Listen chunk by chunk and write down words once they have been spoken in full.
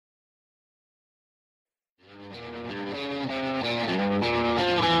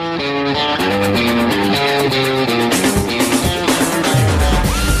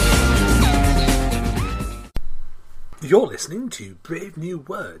You're listening to Brave New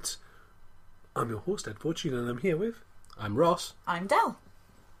Words. I'm your host, Ed Fortune, and I'm here with... I'm Ross. I'm Del.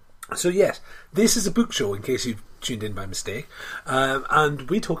 So yes, this is a book show, in case you've tuned in by mistake, and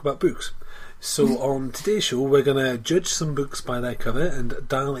we talk about books. So on today's show, we're going to judge some books by their cover and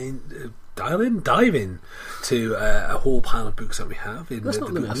dive in to a whole pile of books that we have. Let's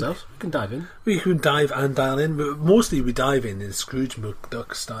not limit ourselves. We can dive in. We can dive and dial in, but mostly we dive in a Scrooge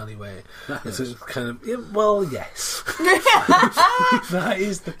McDuck style way. It's a kind of, yes. That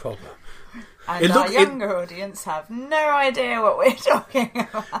is the problem. And our younger audience have no idea what we're talking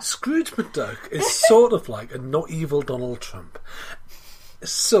about. Scrooge McDuck is sort of like a not evil Donald Trump.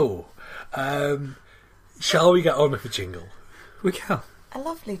 So, shall we get on with the jingle? We can. A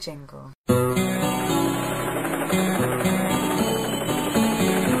lovely jingle.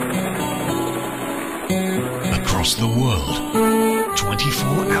 Across the world,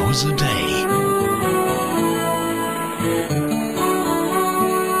 24 hours a day.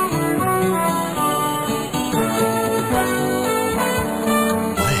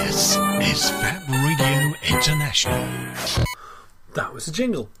 This is Fab Radio International. That was a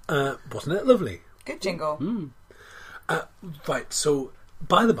jingle. Wasn't it lovely? Good jingle. Right, so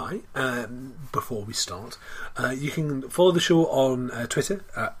by the by, before we start, you can follow the show on Twitter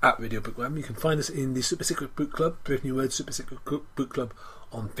at Radio Bookworm. You can find us in the Super Secret Book Club, Brave New Words Super Secret Book Club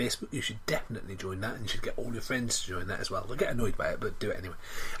on Facebook. You should definitely join that, and you should get all your friends to join that as well. They'll get annoyed by it, but do it anyway.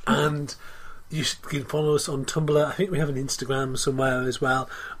 And you can follow us on Tumblr. I think we have an Instagram somewhere as well.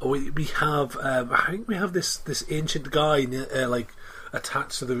 We have, I think we have this ancient guy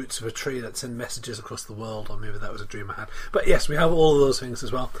attached to the roots of a tree that send messages across the world, or maybe that was a dream I had. But yes, we have all of those things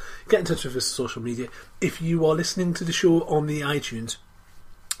as well. Get in touch with us on social media. If you are listening to the show on the iTunes,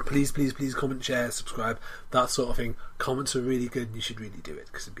 please comment, share, subscribe, that sort of thing. Comments are really good, and you should really do it,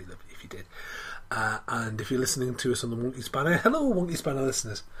 because it'd be lovely if you did. And if you're listening to us on the Wonky Spanner, hello Wonky Spanner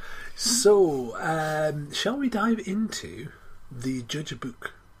listeners. So, shall we dive into the Judge a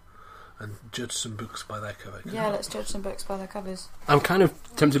Book and judge some books by their cover? Yeah, let's judge some books by their covers. I'm kind of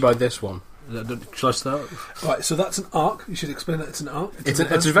tempted by this one. Shall I start? Right, so that's an ARC. You should explain that it's an ARC. It's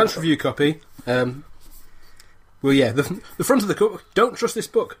an advanced review copy. Well, yeah, the front of the cover. Don't trust this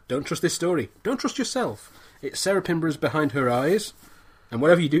book. Don't trust this story. Don't trust yourself. It's Sarah Pinborough's Behind Her Eyes. And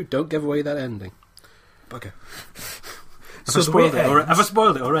whatever you do, don't give away that ending. Okay. Have I spoiled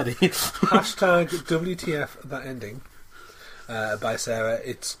it already? Hashtag WTF that ending by Sarah.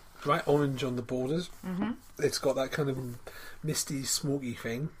 It's bright orange on the borders. Mm-hmm. It's got that kind of misty, smoky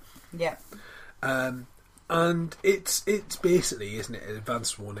thing. Yeah. And it's basically, isn't it, an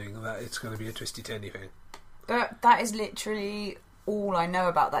advance warning that it's going to be a twisty turny thing. But that is literally all I know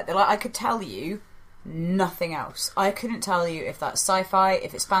about that. Like, I could tell you nothing else. I couldn't tell you if that's sci-fi,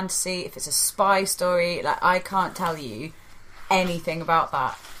 if it's fantasy, if it's a spy story. Like, I can't tell you anything about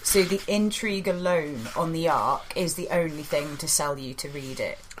that. So the intrigue alone on the ARC is the only thing to sell you to read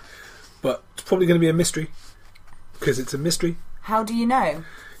it. But it's probably going to be a mystery, because it's a mystery. How do you know?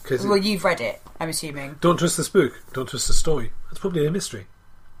 Well, you've read it, I'm assuming. Don't trust the spook. Don't trust the story. It's probably a mystery.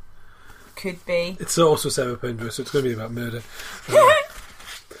 Could be. It's also Sarah Pinborough, so it's going to be about murder.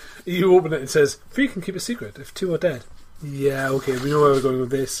 You open it and it says, "Three can keep a secret if two are dead." Yeah, okay, we know where we're going with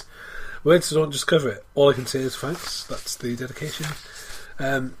this. Words don't just cover it. All I can say is thanks. That's the dedication.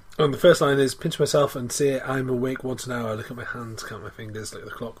 And the first line is, pinch myself and say I'm awake once an hour. Look at my hands, count my fingers, look at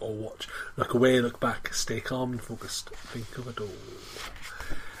the clock or watch. Look away, look back, stay calm and focused. Think of a door.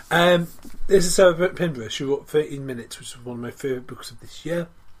 This is Sarah Pinborough. She wrote 13 Minutes, which is one of my favourite books of this year.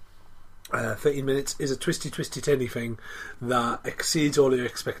 13 Minutes is a twisty turny thing that exceeds all your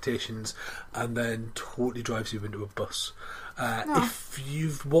expectations and then totally drives you into a bus. If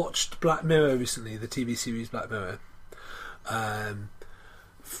you've watched Black Mirror recently, the TV series Black Mirror,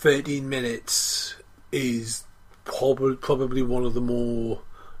 13 Minutes is probably one of the more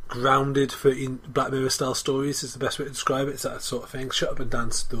grounded 13 Black Mirror style stories, is the best way to describe it. It's that sort of thing. Shut Up and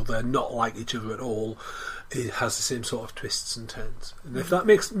Dance, though they're not like each other at all, it has the same sort of twists and turns. And if that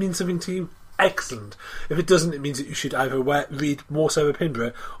means something to you, excellent. If it doesn't, it means that you should either read more Sarah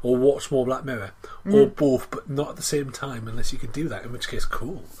Pinborough or watch more Black Mirror, or both, but not at the same time, unless you can do that, in which case,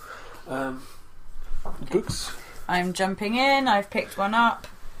 cool. Books. I'm jumping in. I've picked one up.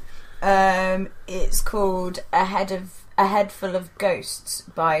 It's called A Head Full of Ghosts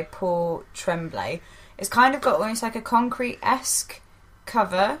by Paul Tremblay. It's kind of got almost like a concrete-esque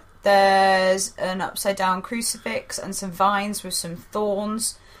cover. There's an upside down crucifix and some vines with some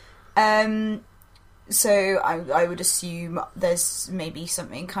thorns. So I would assume there's maybe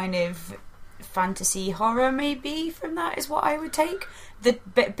something kind of fantasy horror maybe from that is what I would take.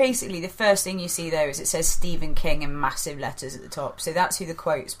 Basically the first thing you see there is it says Stephen King in massive letters at the top, so that's who the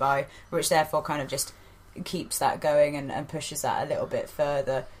quote's by, which therefore kind of just keeps that going and pushes that a little bit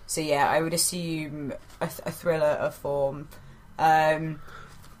further. So yeah, I would assume a thriller of form.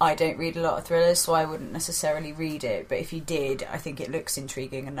 I don't read a lot of thrillers, so I wouldn't necessarily read it, but if you did, I think it looks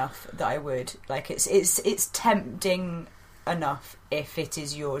intriguing enough that I would. Like, it's tempting enough if it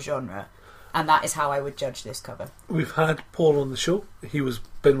is your genre, and that is how I would judge this cover. We've had Paul on the show. He was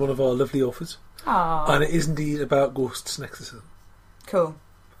been one of our lovely authors. Aww. And it is indeed about ghosts and exorcism. Cool.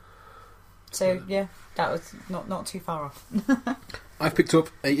 So, yeah, that was not too far off. I've picked up,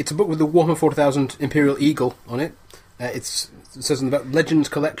 it's a book with the Warhammer 40,000 Imperial Eagle on it. It says in the back, Legends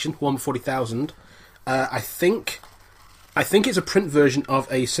Collection, Warhammer 40,000. I think it's a print version of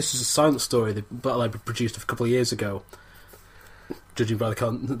a Sisters of Silence story that Battle Library produced a couple of years ago, judging by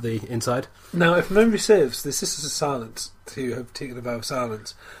the inside. Now, if memory serves, the Sisters of Silence, who have taken a vow of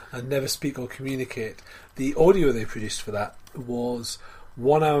silence and never speak or communicate, the audio they produced for that was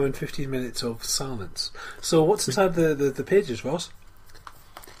 1 hour and 15 minutes of silence. So what's inside the pages, Ross?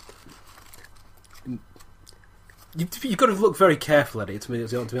 You've got to look very carefully at it, to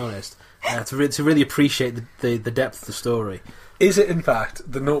be honest, to really appreciate the depth of the story. Is it, in fact,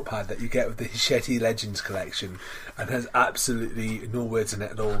 the notepad that you get with the Hachette Legends collection and has absolutely no words in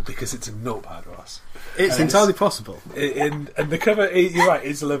it at all because it's a notepad, Ross? It's entirely possible. And the cover, you're right,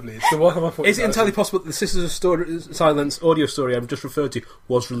 it's lovely. It's the Warhammer 40,000. Is it entirely possible that the Sisters of Silence audio story I've just referred to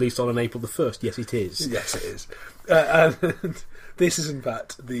was released on April the 1st? Yes, it is. Yes, it is. And this is, in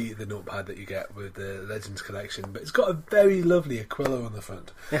fact, the notepad that you get with the Legends collection, but it's got a very lovely Aquila on the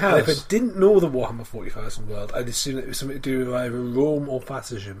front. It has. And if I didn't know the Warhammer 40,000 world, I'd assume it was something to do with either Rome or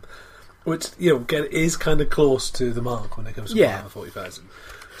Fascism, which, again, is kind of close to the mark when it comes to Warhammer 40,000.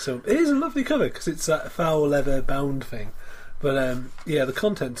 So it is a lovely cover because it's that foul leather bound thing. But the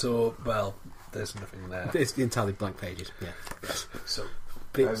contents are, well, there's nothing there. It's the entirely blank pages. Yeah. So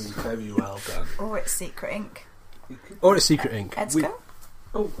very, very well done. Or it's Secret Ink. Or it's Secret Ink. Edsco?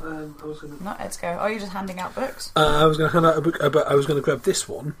 I was going to. Not Edsco. Oh, you're just handing out books? I was going to hand out a book, but I was going to grab this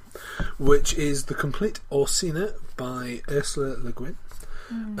one, which is The Complete Orsina by Ursula Le Guin.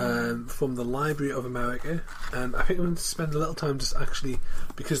 From the Library of America, and I think I'm going to spend a little time just actually,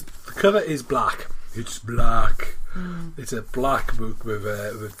 because the cover is black. It's black. It's a black book with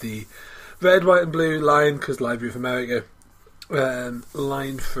the red, white, and blue line because Library of America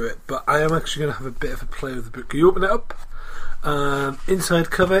line through it. But I am actually going to have a bit of a play with the book. You open it up.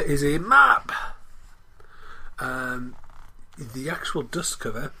 Inside cover is a map. The actual dust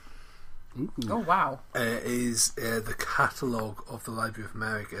cover. Ooh. Oh, wow. Is the catalogue of the Library of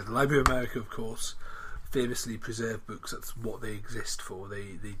America. The Library of America, of course, famously preserve books. That's what they exist for.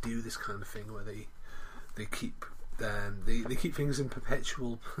 They do this kind of thing where they keep they keep things in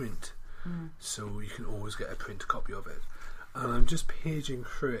perpetual print, so you can always get a print copy of it. And I'm just paging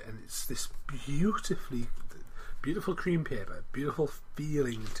through it, and it's this beautiful cream paper, beautiful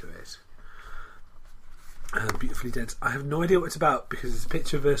feeling to it. Beautifully dense. I have no idea what it's about because it's a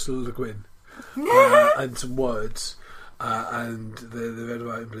picture of Ursula Le Guin and some words and the red,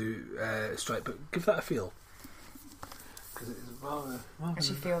 white, and blue stripe. But give that a feel because it is rather. As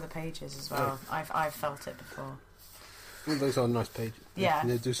you feel the pages as well. I've felt it before. Well, those are nice pages. Yeah.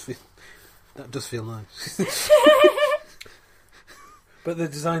 That does feel nice. But they're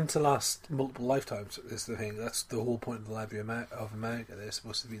designed to last multiple lifetimes. Is the thing. That's the whole point of the Library of America. They're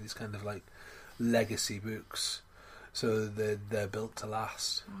supposed to be these kind of like legacy books, so they're built to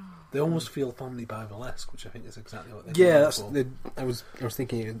last. They almost feel Family Bible-esque, which I think is exactly what they're Yeah, for. I was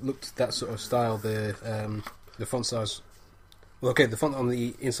thinking it looked that sort of style. The font size. Well, okay, the font on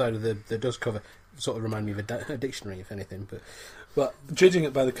the inside of the dust cover sort of reminded me of a dictionary, if anything. But judging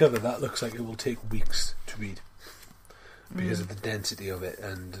it by the cover, that looks like it will take weeks to read because of the density of it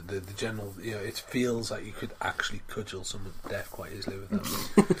and the general. It feels like you could actually cudgel someone to death quite easily with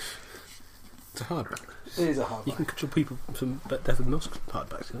that. it's a hardback. It is a hardback. You can cudgel people from death with most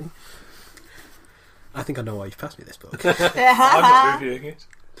hardbacks. I think I know why you've passed me this book. I'm not reviewing it.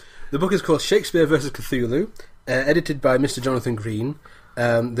 The book is called Shakespeare vs. Cthulhu, edited by Mr. Jonathan Green.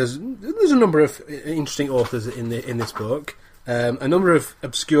 There's a number of interesting authors in this book. A number of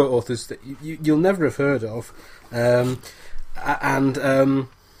obscure authors that you'll never have heard of.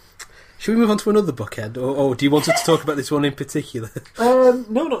 Should we move on to another book, Ed? Or do you want us to talk about this one in particular? No,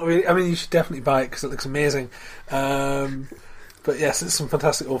 not really. I mean, you should definitely buy it because it looks amazing. But yes, there's some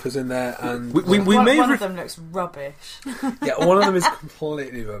fantastic authors in there, and We one may one have of them looks rubbish. yeah, one of them is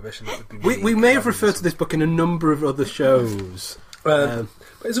completely rubbish, and that would be really we may have crazy. referred to this book in a number of other shows. But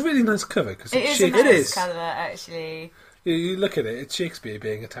it's a really nice cover because It is a nice It is. colour, actually. You look at it; it's Shakespeare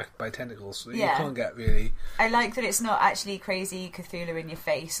being attacked by tentacles. So Yeah. You can't get really. I like that it's not actually crazy Cthulhu in your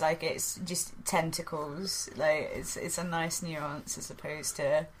face. Like, it's just tentacles. Like, it's a nice nuance as opposed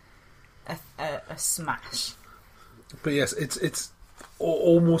to a smash. But yes, it's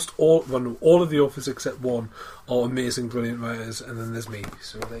almost all. Well, no, all of the authors except one are amazing, brilliant writers, and then there's me.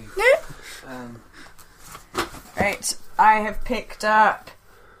 So they. Right, I have picked up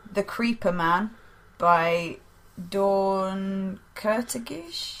The Creeper Man by Dawn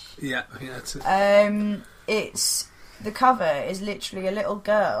Kurtagish. Yeah, that's it. It's the cover is literally a little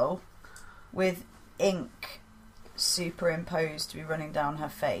girl with ink superimposed to be running down her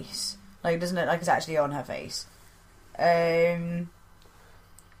face. Like, it doesn't look like it's actually on her face. I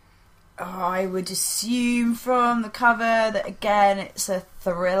would assume from the cover that, again, it's a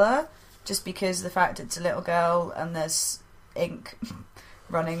thriller, just because of the fact it's a little girl and there's ink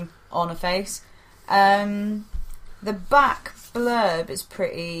running on her face. The back blurb is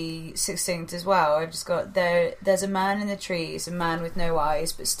pretty succinct as well. I've just got there's a man in the trees, a man with no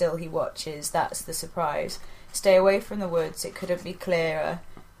eyes, but still he watches. That's the surprise. Stay away from the woods, it couldn't be clearer,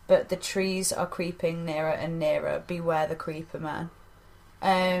 but the trees are creeping nearer and nearer. Beware the creeper man.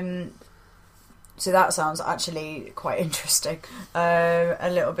 So that sounds actually quite interesting. A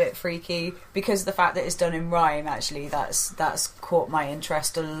little bit freaky because of the fact that it's done in rhyme. Actually, that's caught my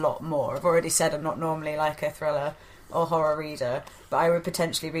interest a lot more. I've already said I'm not normally like a thriller or horror reader, but I would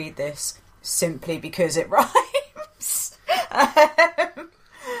potentially read this simply because it rhymes.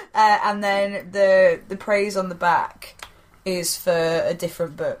 And then the praise on the back is for a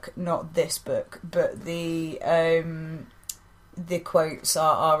different book, not this book, but the quotes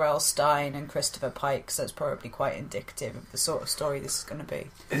are R.L. Stein and Christopher Pike, so it's probably quite indicative of the sort of story this is going to be.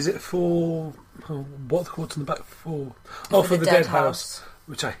 Is it for what are the quotes on the back for? Oh, for the Dead House,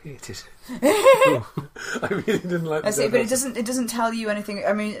 which I hated. I really didn't like. I see, but it doesn't tell you anything.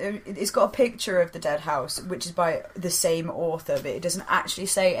 I mean, it's got a picture of the Dead House, which is by the same author, but it doesn't actually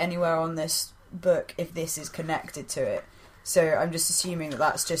say anywhere on this book if this is connected to it. So I'm just assuming that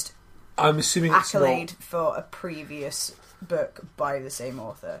that's just I'm assuming it's accolade not. for a previous book by the same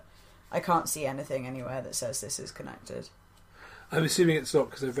author. I can't see anything anywhere that says this is connected. I'm assuming it's not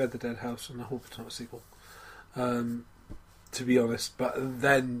because I've read The Dead House and I hope it's not a sequel. To be honest, but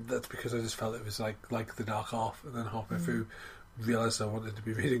then that's because I just felt it was like The Dark Half, and then halfway through realised I wanted to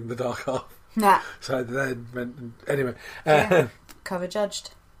be reading The Dark Half. Nah. So I then went anyway. Yeah. Cover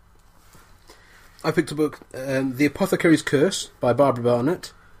judged. I picked a book, The Apothecary's Curse by Barbara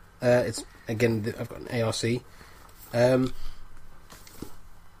Barnett. It's again, I've got an ARC.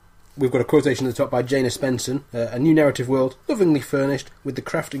 We've got a quotation at the top by Jana Spenson. A new narrative world, lovingly furnished, with the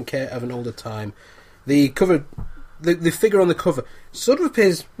craft and care of an older time. The cover, the figure on the cover, sort of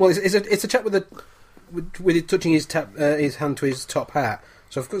appears. Well, it's a chap with it touching his hand to his top hat.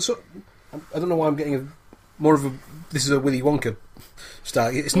 So I've got I don't know why I'm getting more of a. This is a Willy Wonka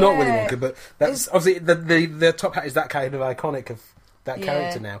style. It's not Willy Wonka, but that's obviously the top hat is that kind of iconic of that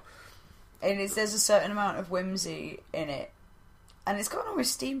character now. And there's a certain amount of whimsy in it, and it's got an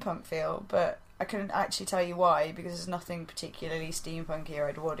almost steampunk feel, but I couldn't actually tell you why, because there's nothing particularly steampunky or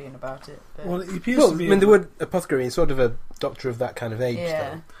Edwardian about it. But Well, he appears to be. I mean, the word apothecary is sort of a doctor of that kind of age.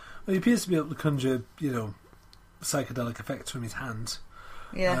 yeah, Though. Well, he appears to be able to conjure, psychedelic effects from his hands.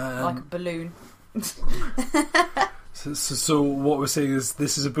 yeah, like a balloon. So what we're saying is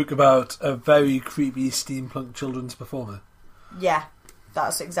this is a book about a very creepy steampunk children's performer. Yeah,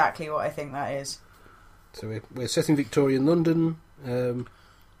 that's exactly what I think that is. So we're set in Victorian London,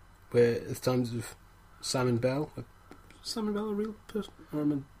 where at the times of Simon Bell. Simon Bell a real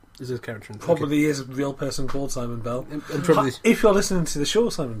person? Is his character in the Probably is a real person called Simon Bell. and probably If you're listening to the show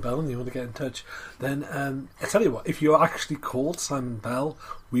Simon Bell and you want to get in touch, then I tell you what, if you're actually called Simon Bell,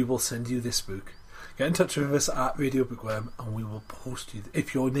 we will send you this book. Get in touch with us at Radio Bookworm and we will post you.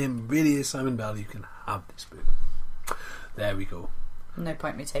 If your name really is Simon Bell, you can have this book. There we go. No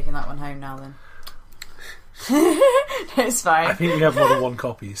point me taking that one home now then. It's fine. I think we have more than one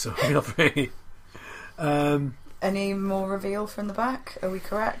copy, so feel free. Any more reveal from the back? Are we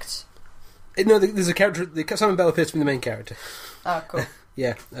correct? no, there's a character. Simon Bell appears to be the main character. Oh, cool.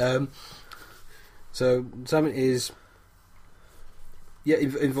 Yeah. So Simon is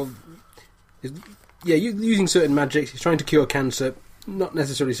involved. Using certain magics. He's trying to cure cancer. Not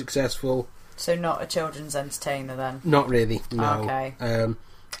necessarily successful. So not a children's entertainer then? Not really. No. Okay.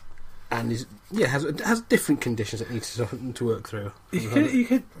 and has different conditions it needs to work through. You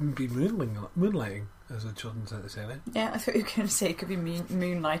could be moonlighting as a children's entertainer. Yeah, I thought you were going to say it could be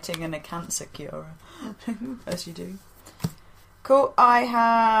moonlighting and a cancer cure, as you do. Cool. I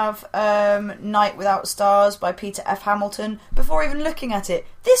have Night Without Stars by Peter F. Hamilton. Before even looking at it,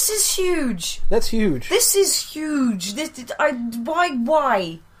 this is huge. That's huge. This is huge.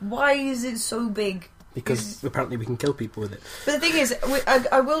 Why is it so big? Because apparently we can kill people with it. But the thing is,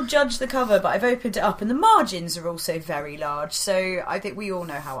 I will judge the cover, but I've opened it up, and the margins are also very large. So I think we all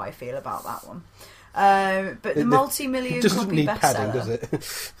know how I feel about that one. But the multi-million doesn't copy need bestseller. padding, does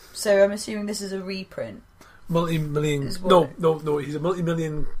it? So I'm assuming this is a reprint. Multi-million. Is what? No. He's a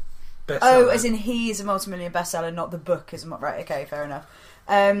multi-million bestseller. Oh, as in he is a multi-million bestseller, not the book is right. Okay, fair enough.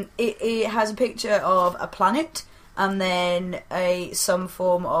 It has a picture of a planet and then some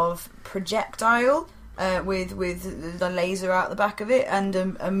form of projectile with the laser out the back of it, and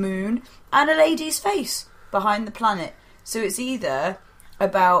a moon and a lady's face behind the planet. So it's either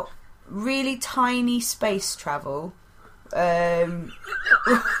about really tiny space travel, or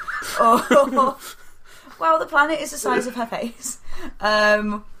well, the planet is the size of her face,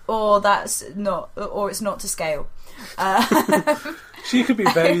 or it's not to scale. She could be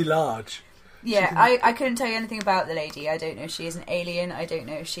very large. Yeah, I couldn't tell you anything about the lady. I don't know if she is an alien. I don't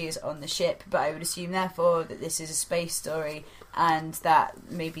know if she is on the ship. But I would assume, therefore, that this is a space story and that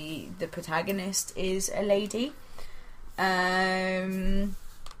maybe the protagonist is a lady. The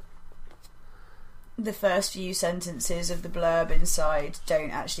first few sentences of the blurb inside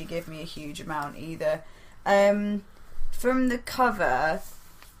don't actually give me a huge amount either. From the cover,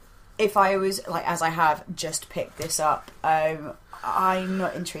 if I was, as I have just picked this up, I'm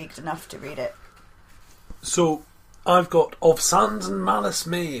not intrigued enough to read it. So, I've got Of Sands and Malice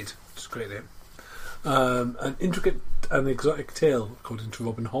Made, which is a great name. An intricate and exotic tale, according to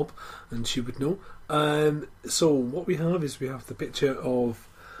Robin Hobb, and she would know. So, what we have is the picture of,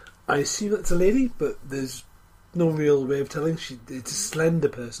 I assume it's a lady, but there's no real way of telling. It's a slender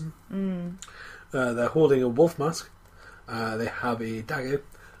person. They're holding a wolf mask. They have a dagger,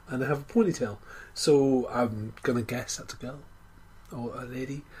 and they have a ponytail. So, I'm going to guess that's a girl. Or a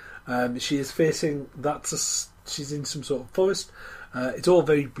lady. She is facing. She's in some sort of forest. It's all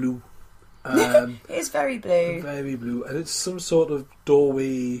very blue. It's very blue. Very blue, and it's some sort of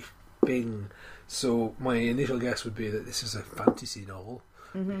doorway thing. So my initial guess would be that this is a fantasy novel.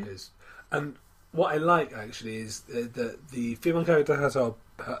 And what I like actually is that the female character has her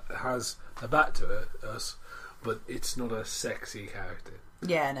back to us, but it's not a sexy character.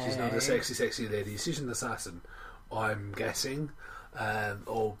 Yeah, no. She's not a sexy lady. She's an assassin, I'm guessing.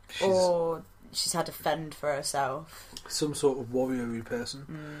 Or she's had to fend for herself. Some sort of warrior-y person.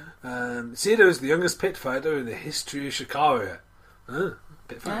 Cedar is the youngest pit fighter in the history of Shikara.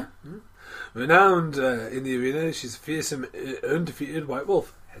 Pit fighter. Yeah. Renowned in the arena, she's a fearsome, undefeated white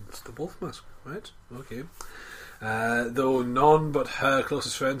wolf. Hence the wolf mask, right? Okay. Though none but her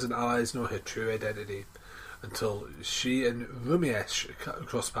closest friends and allies know her true identity. Until she and Rumesh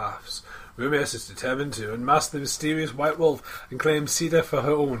cross paths. Rumesh is determined to unmask the mysterious white wolf and claim Cedar for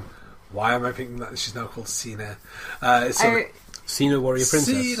her own. Why am I thinking that she's now called Cena? Cena, warrior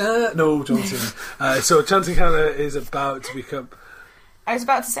princess. Cena! No, John Cena. So Chanting Hannah is about to become... I was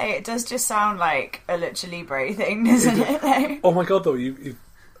about to say, it does just sound like a Lucha Libre thing, doesn't it? Oh my god, though, you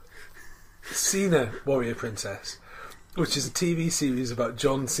Cena, warrior princess, which is a TV series about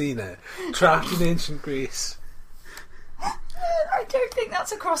John Cena, trapped in ancient Greece. I don't think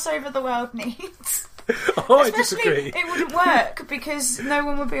that's a crossover the world needs. Oh, I disagree. It wouldn't work because no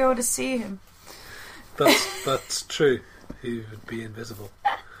one would be able to see him. That's true. He would be invisible.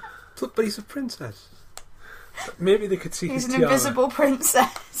 But he's a princess. Maybe they could see He's his an tiara. invisible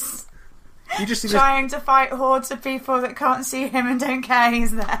princess. You just trying to fight hordes of people that can't see him and don't care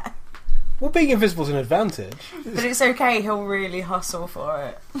he's there. Well, being invisible is an advantage. But it's okay, he'll really hustle for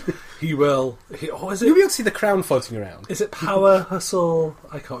it. He will. Is You'll be it? able to see the crown floating around. Is it power, hustle?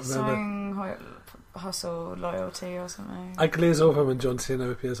 I can't remember. Something hustle, loyalty or something. I glaze over when John Cena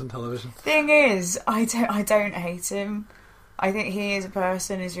appears on television. Thing is, I don't hate him. I think he as a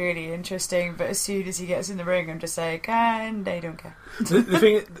person is really interesting, but as soon as he gets in the ring, I'm just like, and they don't care. The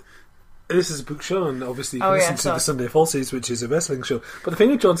thing, this is a book show, and obviously you can listen to the Sunday Falsies, which is a wrestling show. But the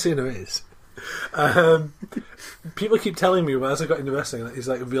thing with John Cena is, people keep telling me as I got into wrestling that he's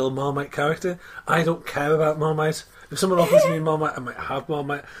like a real Marmite character. I don't care about Marmite. If someone offers me Marmite, I might have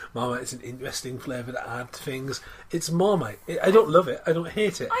Marmite. Marmite is an interesting flavour to add to things. It's Marmite. I don't love it. I don't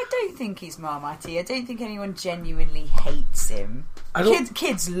hate it. I don't think he's Marmite-y. I don't think anyone genuinely hates him.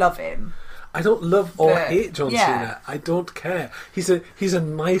 Kids love him. I don't love or But, hate John yeah. Cena. I don't care. He's a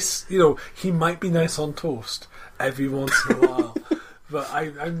nice, you know, he might be nice on toast every once in a while, but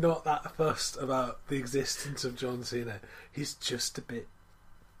I'm not that fussed about the existence of John Cena. He's just a bit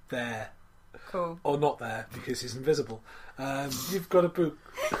there. Cool. Or not there, because he's invisible. You've got a book.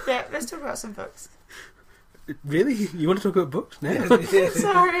 Yeah, let's talk about some books. Really? You want to talk about books now?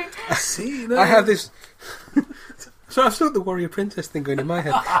 Sorry. See, no. I have this. So I've still got the Warrior Princess thing going in my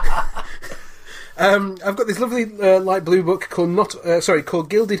head. I've got this lovely light blue book called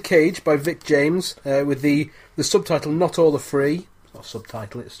Gilded Cage by Vic James, with the subtitle "Not All Are Free." It's not a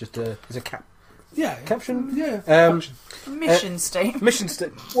subtitle; it's just it's a caption. Yeah. Caption. Mission statement. Mission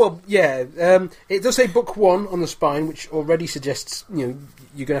statement. Well, yeah. It does say book 1 on the spine, which already suggests you're going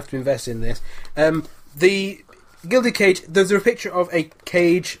to have to invest in this. The Gilded Cage. There's a picture of a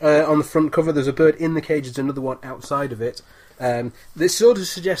cage on the front cover. There's a bird in the cage. There's another one outside of it. This sort of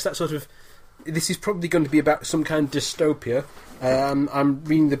suggests that sort of. This is probably going to be about some kind of dystopia. I'm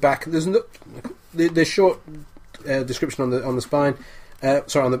reading the back. There's the short description on the spine.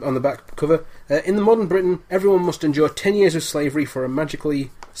 On the back cover. In the modern Britain, everyone must endure 10 years of slavery for a magically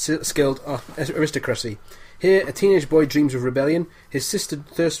skilled aristocracy. Here, a teenage boy dreams of rebellion, his sister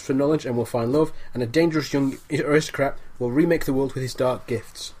thirsts for knowledge and will find love, and a dangerous young aristocrat will remake the world with his dark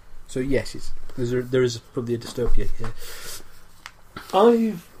gifts. So yes, there is probably a dystopia here.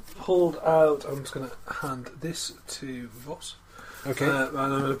 I've pulled out. I'm just going to hand this to Voss. Okay. And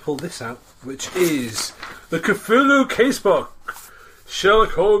I'm going to pull this out, which is the Cthulhu Casebook.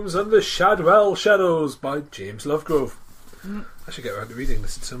 Sherlock Holmes and the Shadwell Shadows by James Lovegrove. I should get around to reading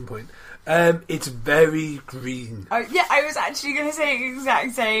this at some point. It's very green. Oh, yeah, I was actually going to say the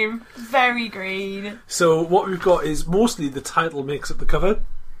exact same. Very green. So what we've got is mostly the title makes up the cover.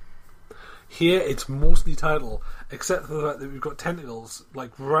 Here it's mostly title, except for the fact that we've got tentacles,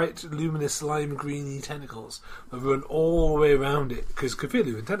 like bright, luminous, lime greeny tentacles that run all the way around it, because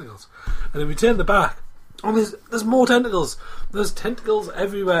Cthulhu and tentacles. And then we turn the back. Oh, there's more tentacles. There's tentacles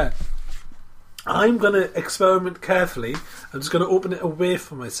everywhere. I'm going to experiment carefully. I'm just going to open it away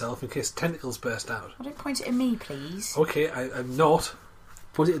from myself in case tentacles burst out. Don't point it at me, please. Okay, I'm not.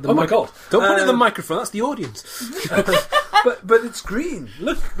 Put it at the Oh my god! Don't put it at the microphone. That's the audience. But it's green.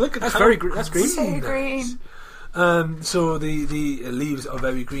 Look at That's how very green. That's green. So that green. is. So the leaves are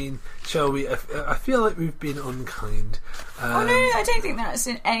very green. Shall we? I feel like we've been unkind. Oh no, I don't think that's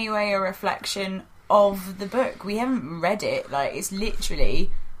in any way a reflection of the book. We haven't read it. Like, it's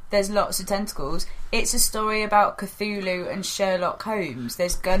literally, there's lots of tentacles. It's a story about Cthulhu and Sherlock Holmes.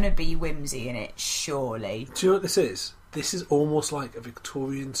 There's gonna be whimsy in it, surely. Do you know what this is? This is almost like a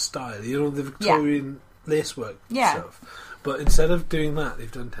Victorian style. You know, the Victorian lacework stuff. But instead of doing that, they've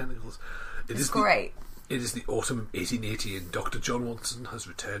done tentacles. It's great. It is the autumn of 1880 and Dr. John Watson has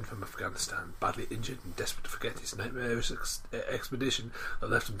returned from Afghanistan, badly injured and desperate to forget his nightmarish expedition that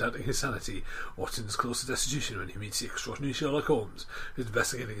left him doubting his sanity. Watson is close to destitution when he meets the extraordinary Sherlock Holmes, who's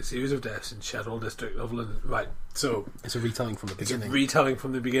investigating a series of deaths in Shadwell District of London. Right, so It's a retelling from the beginning. it's a retelling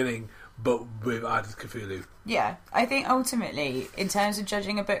from the beginning, but we've added Cthulhu. Yeah, I think ultimately, in terms of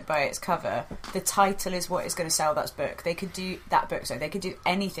judging a book by its cover, the title is what is going to sell that book. They could do They could do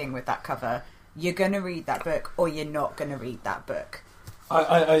anything with that cover. You're going to read that book, or you're not going to read that book.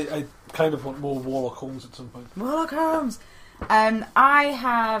 I kind of want more Warlock Holmes at some point. Warlock Holmes. I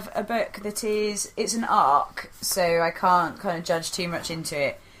have a book that it's an arc, so I can't kind of judge too much into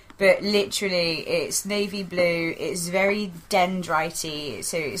it. But literally, it's navy blue. It's very dendrite-y,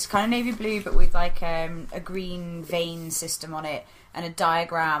 so it's kind of navy blue, but with like a green vein system on it, and a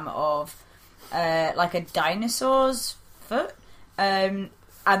diagram of like a dinosaur's foot.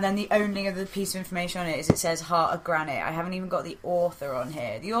 And then the only other piece of information on it is it says Heart of Granite. I haven't even got the author on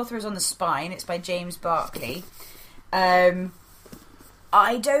here. The author is on the spine. It's by James Barclay. I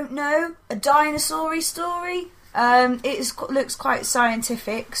don't know. A dinosaur-y story? It looks quite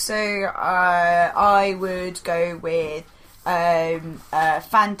scientific, so I would go with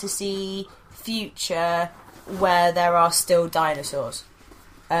fantasy future where there are still dinosaurs.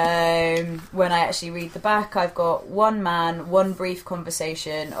 When I actually read the back, I've got one man, one brief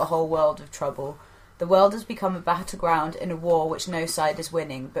conversation, a whole world of trouble. The world has become a battleground in a war which no side is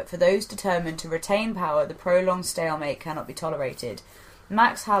winning, but for those determined to retain power, the prolonged stalemate cannot be tolerated.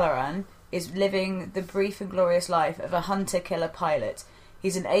 Max Halloran is living the brief and glorious life of a hunter-killer pilot.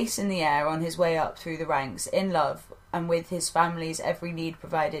 He's an ace in the air on his way up through the ranks, in love, and with his family's every need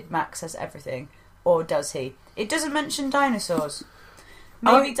provided, Max has everything. Or does he? It doesn't mention dinosaurs.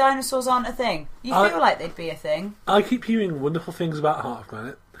 Maybe dinosaurs aren't a thing. You feel like they'd be a thing. I keep hearing wonderful things about Heart of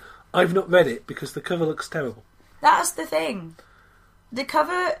Granite. I've not read it because the cover looks terrible. That's the thing. The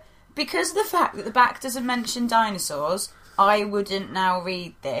cover because of the fact that the back doesn't mention dinosaurs, I wouldn't now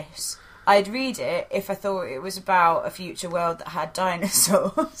read this. I'd read it if I thought it was about a future world that had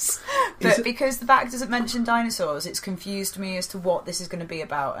dinosaurs. But because the back doesn't mention dinosaurs, it's confused me as to what this is going to be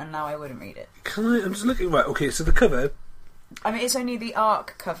about, and now I wouldn't read it. I'm just looking... Right, okay, so the cover... I mean, it's only the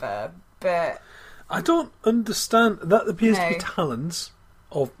Ark cover, but... I don't understand... That appears to be talons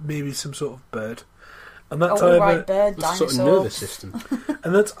of maybe some sort of bird. And that's either... right, bird, dinosaur. Sort of nervous system.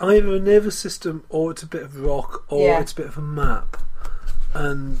 And that's either a nervous system, or it's a bit of rock, or it's a bit of a map.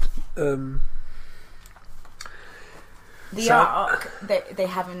 And... the Ark, they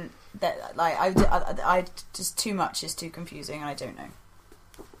haven't... I just too much is too confusing, and I don't know.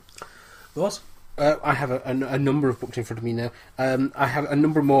 What? I have a number of books in front of me now. I have a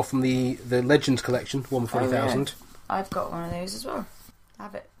number more from the Legends collection, Warhammer 40,000. I've got one of those as well.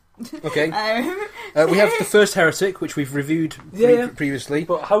 Have it. Okay. We have The First Heretic, which we've reviewed previously.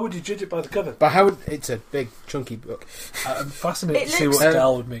 But how would you judge it by the cover? It's a big, chunky book. I'm fascinated to see what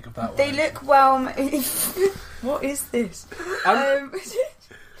Del would make of that one. They look well... What is this?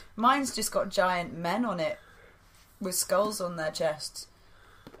 Mine's just got giant men on it with skulls on their chests.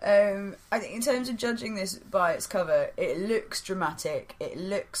 I think in terms of judging this by its cover, it looks dramatic, it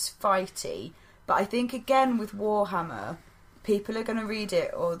looks fighty, but I think again with Warhammer, people are going to read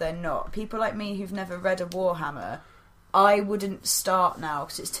it or they're not. People like me who've never read a Warhammer, I wouldn't start now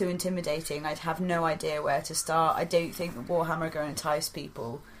because it's too intimidating. I'd have no idea where to start. I don't think that Warhammer are going to entice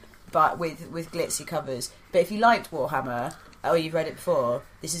people, but with glitzy covers. But if you liked Warhammer or you've read it before,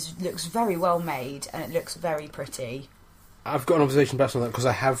 looks very well made and it looks very pretty. I've got an observation based on that because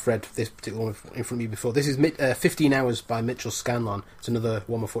I have read this particular one in front of me before. This is 15 Hours by Mitchell Scanlon. It's another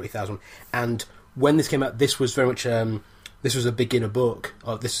Warhammer 40,000. And when this came out, this was very much this was a beginner book.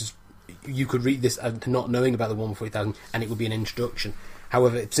 You could read this not knowing about the Warhammer 40,000, and it would be an introduction.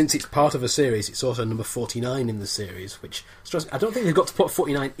 However, since it's part of a series, it's also number 49 in the series, which I don't think they've got to put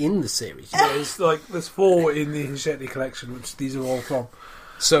 49 in the series. There's 4 in the Hachette collection, which these are all from.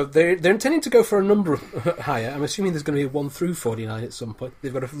 So they're intending to go for a number higher. I'm assuming there's going to be a 1 through 49 at some point.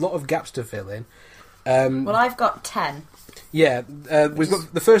 They've got a lot of gaps to fill in. Well, I've got 10. Yeah, we've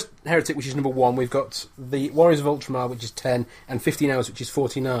got The First Heretic, which is number 1. We've got the Warriors of Ultramar, which is 10, and 15 Hours, which is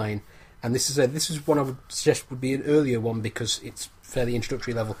 49. And this is one I would suggest would be an earlier one because it's fairly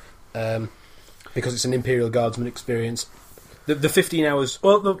introductory level, because it's an Imperial Guardsman experience. The 15 Hours...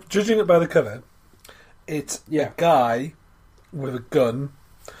 Well, no, judging it by the cover, it's a guy with a gun,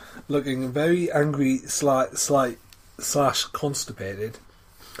 looking very angry, slash constipated,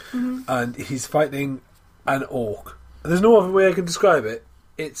 and he's fighting an orc. There's no other way I can describe it.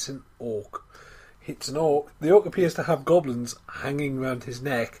 It's an orc. It's an orc. The orc appears to have goblins hanging around his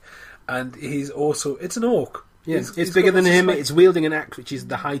neck, and it's an orc. Yeah, it's bigger than him. It's wielding an axe, which is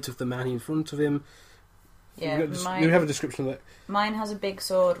the height of the man in front of him. Yeah, you have a description of that. Mine has a big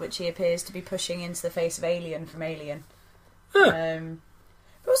sword, which he appears to be pushing into the face of Alien from Alien. But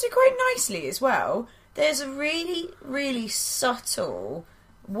also quite nicely as well, there's a really, really subtle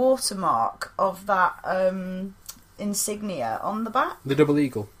watermark of that insignia on the back. The double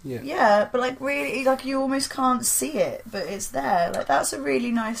eagle, yeah. Yeah, but really, you almost can't see it, but it's there. That's a really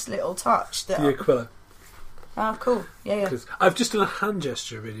nice little touch. The Aquila. Oh, cool. Yeah. I've just done a hand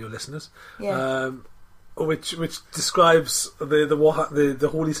gesture, radio listeners. Yeah. Which describes the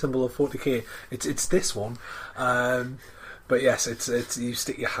holy symbol of 40k. It's this one. But yes, it's you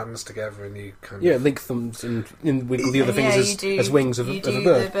stick your hands together and you kind of... link thumbs and wiggle the other fingers as wings of a bird. You do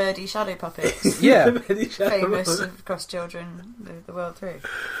the birdie shadow puppets. Yeah. Famous across children the world through.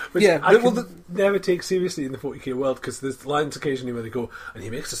 Which I never take seriously in the 40k world, because there's lines occasionally where they go, and he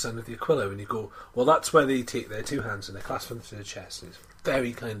makes the sound of the Aquila, and you go, well, that's where they take their 2 hands and they clasp them to the chest, and it's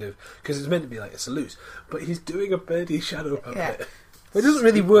very kind of... because it's meant to be like a salute, but he's doing a birdie shadow puppet. Yeah. Well, it doesn't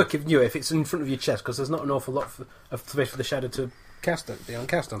really work if it's in front of your chest, because there's not an awful lot of space for the shadow to cast on.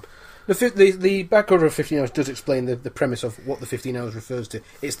 The back order of 15 Hours does explain the premise of what the 15 Hours refers to.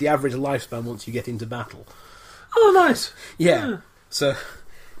 It's the average lifespan once you get into battle. Oh, nice. Yeah. So,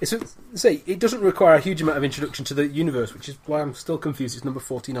 it doesn't require a huge amount of introduction to the universe, which is why I'm still confused. It's number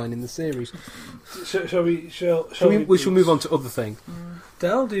 49 in the series. Shall we shall move on to other things.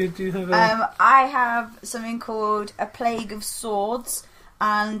 Del, do you have a... I have something called A Plague of Swords,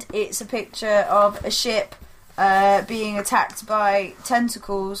 and it's a picture of a ship being attacked by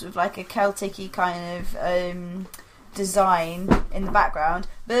tentacles with a Celtic-y kind of design in the background.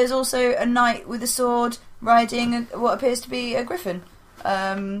 But there's also a knight with a sword riding what appears to be a griffin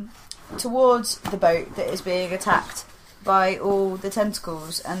towards the boat that is being attacked by all the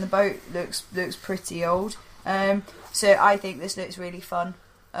tentacles, and the boat looks pretty old. So I think this looks really fun.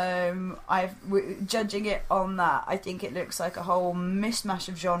 Judging it on that, I think it looks like a whole mismatch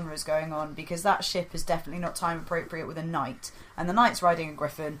of genres going on, because that ship is definitely not time appropriate with a knight, and the knight's riding a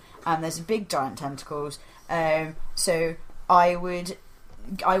griffin, and there's big giant tentacles. So I would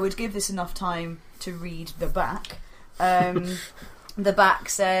give this enough time to read the back. The back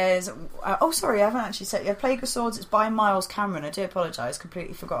says, oh sorry, I haven't actually said. Yeah, Plague of Swords. It's by Miles Cameron. I do apologise.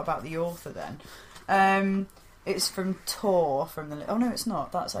 Completely forgot about the author then. It's from Tor. Oh no, it's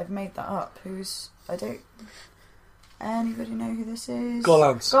not. I've made that up. Anybody know who this is?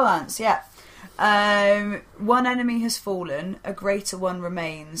 Gollancz, yeah. One enemy has fallen, a greater one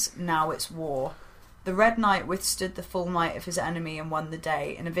remains. Now it's war. The Red Knight withstood the full might of his enemy and won the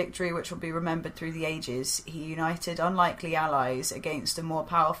day. In a victory which will be remembered through the ages, he united unlikely allies against a more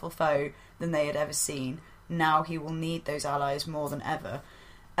powerful foe than they had ever seen. Now he will need those allies more than ever.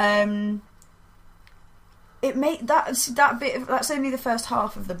 That's only the first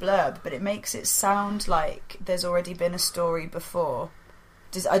half of the blurb, but it makes it sound like there's already been a story before.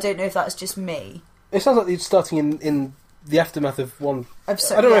 I don't know if that's just me. It sounds like it's starting in the aftermath of one. I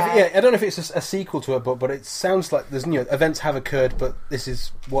don't know if it's a sequel to a book, but it sounds like there's events have occurred, but this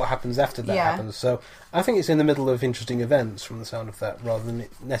is what happens after that happens. So I think it's in the middle of interesting events from the sound of that, rather than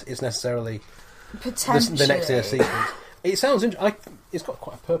it's necessarily the next in a sequence. It sounds it's got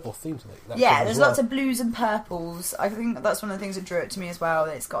quite a purple theme to it. There's lots of blues and purples. I think that's one of the things that drew it to me as well.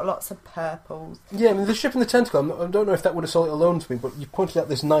 That it's got lots of purples. Yeah, I mean the ship and the tentacle. I don't know if that would have sold it alone to me, but you pointed out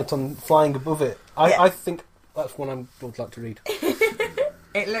this knight flying above it. I think that's one I would like to read.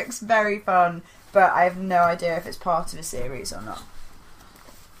 It looks very fun, but I have no idea if it's part of a series or not.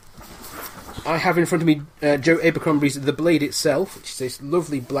 I have in front of me Joe Abercrombie's The Blade Itself, which is this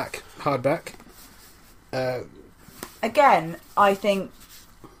lovely black hardback. Again, I think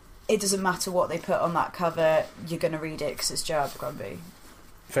it doesn't matter what they put on that cover, you're going to read it because it's Joe Abercrombie.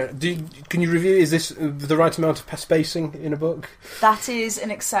 Fair. Can you review, is this the right amount of spacing in a book? That is an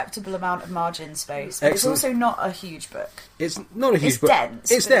acceptable amount of margin space, but it's also not a huge book. It's not a huge book.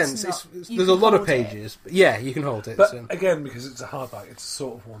 It's dense. There's a lot of pages. But yeah, you can hold it. But again, because it's a hardback, it's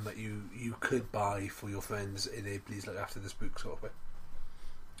sort of one that you could buy for your friends in a please look after this book sort of way.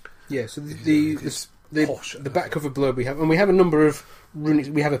 Yeah, so the back cover blurb we have a number of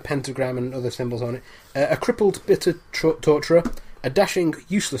runic. We have a pentagram and other symbols on it. A crippled, bitter torturer, a dashing,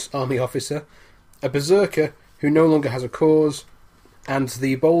 useless army officer, a berserker who no longer has a cause, and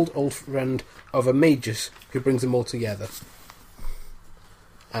the bold old friend of a magus who brings them all together.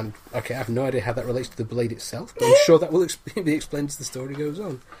 And okay, I have no idea how that relates to the blade itself, but I'm sure that will be explained as the story goes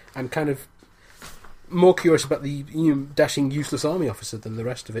on. I'm kind of more curious about the dashing, useless army officer than the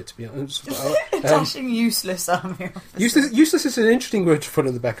rest of it, to be honest. Dashing, useless army officer. Useless is an interesting word to put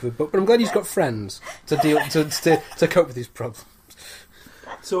on the back of a book, but I'm glad he's got friends to deal to cope with his problems.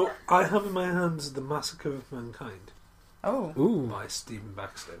 So I have in my hands The Massacre of Mankind. Oh, by Stephen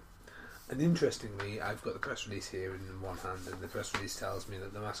Baxter. And interestingly, I've got the press release here in one hand, and the press release tells me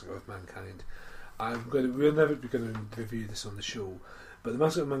that The Massacre of Mankind. We're never going to review this on the show, but The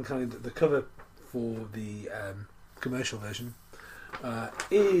Massacre of Mankind, the cover for the commercial version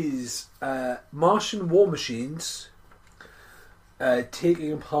is Martian war machines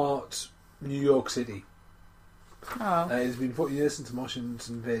taking apart New York City. It's been 40 years since the Martians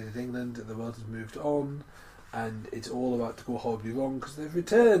invaded England. The world has moved on, and it's all about to go horribly wrong because they've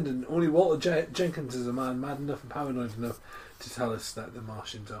returned, and only Walter Jenkins is a man mad enough and paranoid enough to tell us that the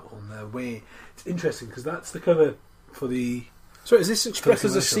Martians are on their way. It's interesting because that's the cover for the... So is this expressed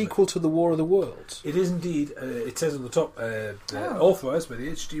as a sequel to The War of the Worlds? It is indeed. It says on the top, authorised by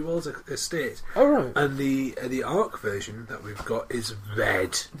the H.G. Wells estate. Oh, right. And the ARC version that we've got is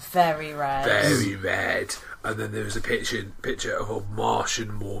red. Very red. Very red. And then there's a picture of a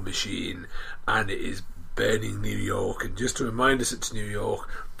Martian war machine, and it is burning New York. And just to remind us it's New York,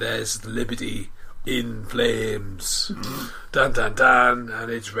 there's Liberty in flames. Dun dun dun,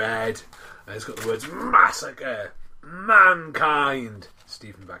 and it's red. And it's got the words massacre. Mankind.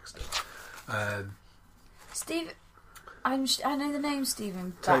 Stephen Baxter. I know the name Stephen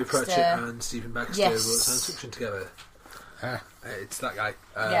Baxter. Terry Pratchett and Stephen Baxter wrote science fiction together. It's that guy.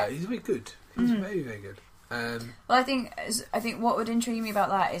 He's very good. He's very, very good. Well, I think what would intrigue me about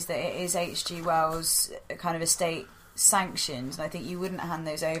that is that it is H.G. Wells' kind of estate sanctioned, and I think you wouldn't hand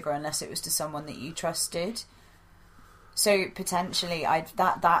those over unless it was to someone that you trusted. So potentially,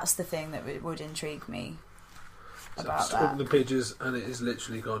 that's the thing that would intrigue me. So I've just opened the pages and it has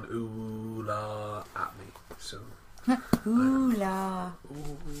literally gone ooh la at me. So ooh la.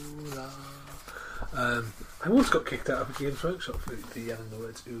 Ooh la. I once got kicked out of a Games Workshop for yelling the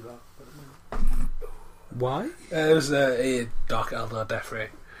words ooh la. Why? It was a Dark Eldar Death Ray.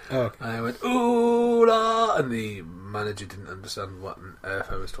 Oh, okay. And I went, ooh la, and the manager didn't understand what on earth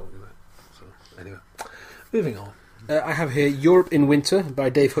I was talking about. So, anyway, moving on. I have here Europe in Winter by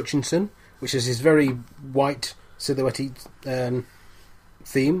Dave Hutchinson, which is his very white, silhouette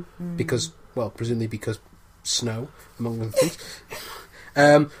theme, because, well, presumably because snow, among other things.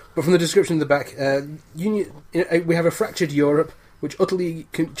 But from the description in the back, we have a fractured Europe, which utterly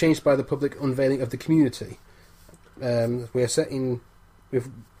changed by the public unveiling of the community. We are set in...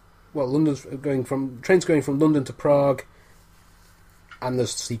 London's trains going from London to Prague, and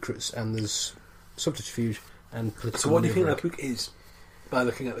there's secrets, and there's subterfuge, and political... So what do you think manoeuvring. that book is, by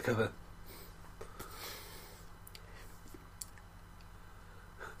looking at the cover?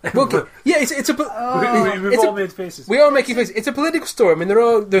 Well, yeah, it's a... We've it's all a- made faces. We are making faces. It's a political story. I mean,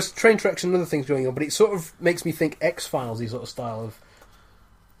 there's train tracks and other things going on, but it sort of makes me think X-Files-y sort of style of...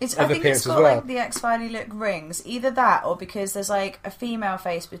 I of think appearance it's as got well. like the X-Files look rings. Either that, or because there's like a female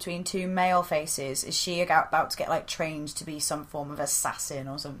face between two male faces. Is she about to get like trained to be some form of assassin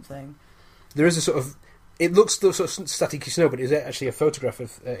or something? There is a sort of... It looks sort of staticky snow, but it's actually a photograph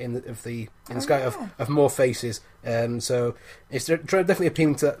of in the sky of more faces. So it's definitely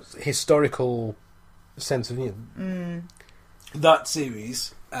appealing to that historical sense of That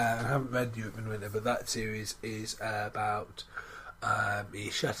series, I haven't read Europe in Winter, but that series is about a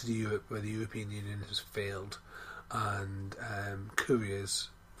shattered Europe where the European Union has failed, and couriers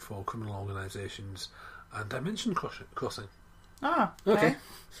for criminal organisations and dimension crossing. Oh, Okay.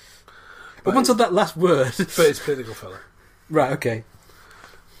 Up until that last word. But it's political fella. Right, okay.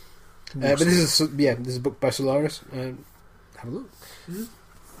 But this is a book by Solaris. Have a look.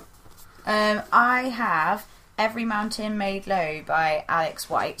 I have Every Mountain Made Low by Alex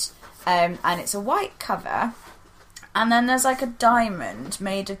White, and it's a white cover, and then there's like a diamond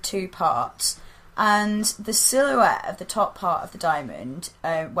made of two parts, and the silhouette of the top part of the diamond,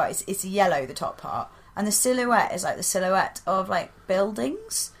 it's yellow, the top part, and the silhouette is like the silhouette of like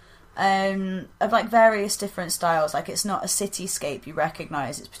buildings, of like various different styles. Like it's not a cityscape you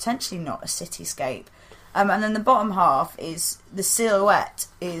recognise, it's potentially not a cityscape. And then the bottom half is the silhouette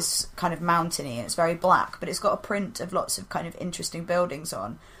is kind of mountainy and it's very black, but it's got a print of lots of kind of interesting buildings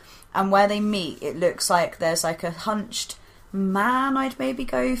on. And where they meet, it looks like there's like a hunched man I'd maybe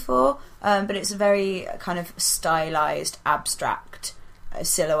go for, but it's a very kind of stylised, abstract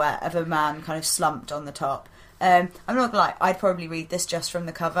silhouette of a man kind of slumped on the top. I'm not gonna lie, I'd probably read this just from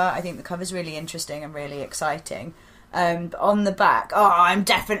the cover. I think the cover's really interesting and really exciting. But on the back, I'm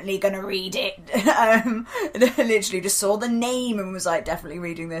definitely going to read it. Literally just saw the name and was like, definitely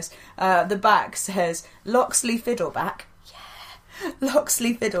reading this. The back says, Loxley Fiddleback. Yeah.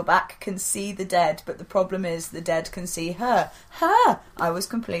 Loxley Fiddleback can see the dead, but the problem is the dead can see her. Her! I was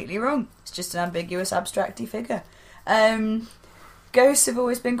completely wrong. It's just an ambiguous, abstracty figure. Ghosts have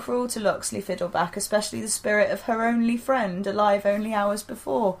always been cruel to Loxley Fiddleback, especially the spirit of her only friend, alive only hours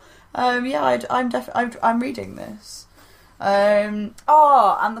before. I'm reading this. And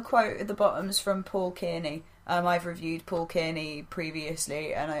the quote at the bottom is from Paul Kearney. I've reviewed Paul Kearney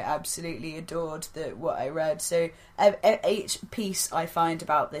previously, and I absolutely adored what I read. So each piece I find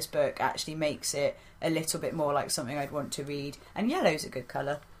about this book actually makes it a little bit more like something I'd want to read. And yellow's a good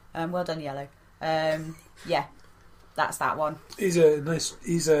colour. Well done, yellow. Yeah. That's that one. He's a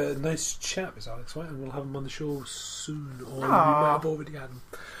nice chap, is Alex White, and we'll have him on the show soon, or we might have already had him.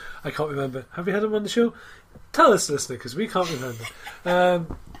 I can't remember. Have we had him on the show? Tell us, listener, because we can't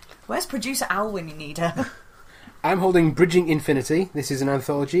remember. Where's producer Al when you need her? I'm holding Bridging Infinity. This is an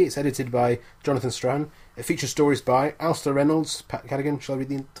anthology. It's edited by Jonathan Strahan. It features stories by Alistair Reynolds, Pat Cadigan. Shall I read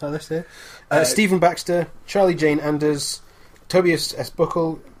the entire list here? Stephen Baxter, Charlie Jane Anders, Tobias S.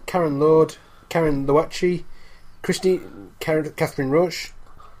 Buckle, Karen Lord, Karen Loachi, Catherine Roche,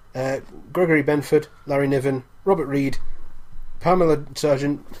 Gregory Benford, Larry Niven, Robert Reed, Pamela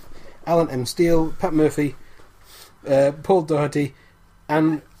Sargent, Alan M. Steele, Pat Murphy, Paul Doherty,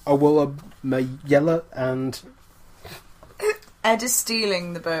 Anne Awola Mayella, and Ed is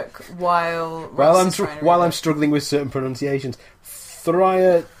stealing the book while I'm struggling with certain pronunciations.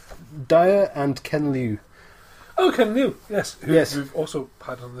 Thoraya Dyer and Ken Liu. Oh, Ken Liu, yes. Yes. We've also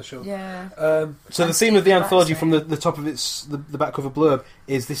had on the show. Yeah. So the theme of the anthology from the top of the back cover blurb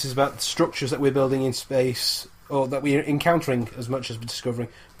is this is about structures that we're building in space, or that we're encountering as much as we're discovering,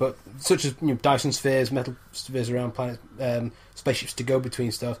 but such as Dyson spheres, metal spheres around planets, spaceships to go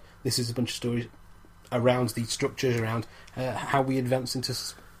between stuff. This is a bunch of stories around these structures, around how we advance into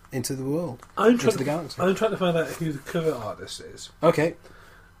the world, into the galaxy. I'm trying to find out who the cover artist is. Okay.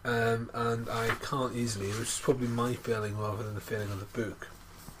 And I can't easily, which is probably my failing rather than the failing of the book.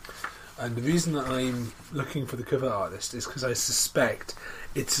 And the reason that I'm looking for the cover artist is because I suspect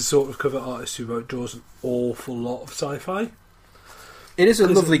it's the sort of cover artist who draws an awful lot of sci-fi. It is a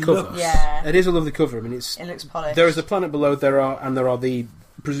 'Cause lovely it cover. looks- Yeah. It is a lovely cover. I mean, It looks polished. there is a planet below. There are the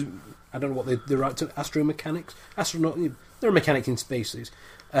I don't know what they right to astromechanics. There are mechanics in spaces,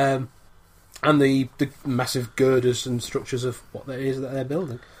 and the massive girders and structures of what it is that they're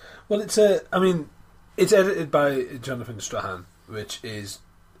building. Well, it's edited by Jonathan Strahan, which is,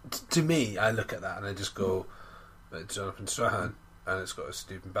 to me, I look at that and I just go, it's Jonathan Strahan, and it's got a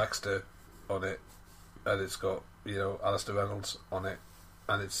Stephen Baxter on it, and it's got, Alistair Reynolds on it,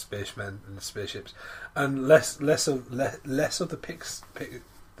 and it's spacemen and the spaceships, and less of the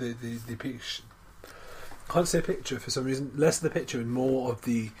I can't say picture for some reason, less of the picture and more of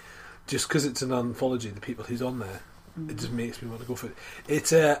the, just because it's an anthology, the people who's on there. It just makes me want to go for it.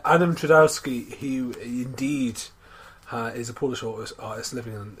 It's Adam Trudowski, who indeed is a Polish artist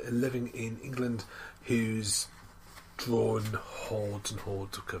living in England, who's drawn hordes and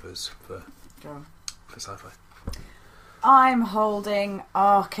hordes of covers for sci-fi. I'm holding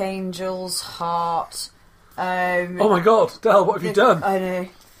Archangel's Heart. Oh my God, Del, what have you done? I know.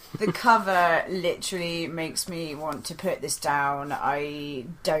 The cover literally makes me want to put this down. I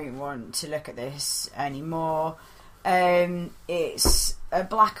don't want to look at this anymore. It's a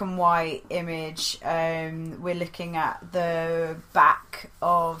black and white image. We're looking at the back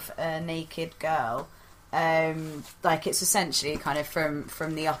of a naked girl. Like it's essentially kind of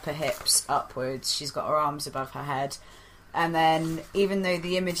from the upper hips upwards. She's got her arms above her head. And then, even though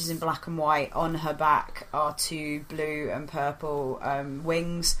the image is in black and white, on her back are two blue and purple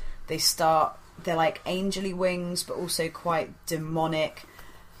wings. They're like angel-y wings, but also quite demonic.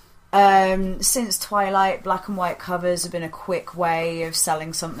 Since Twilight, black and white covers have been a quick way of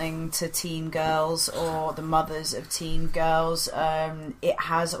selling something to teen girls or the mothers of teen girls. It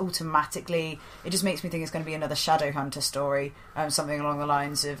has automatically... It just makes me think it's going to be another Shadowhunter story, something along the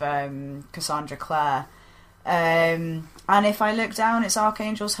lines of Cassandra Clare. And if I look down, it's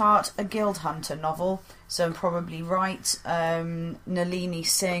Archangel's Heart, a Guild Hunter novel, so I'm probably right. Nalini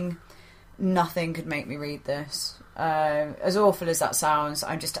Singh, nothing could make me read this. As awful as that sounds,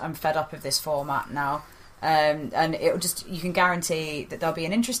 I'm fed up of this format now. And you can guarantee that there'll be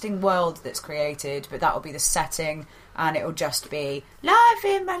an interesting world that's created, but that'll be the setting, and it'll just be love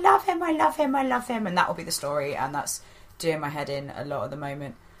him, I love him, I love him, I love him, and that'll be the story, and that's doing my head in a lot at the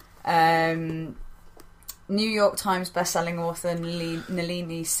moment. New York Times bestselling author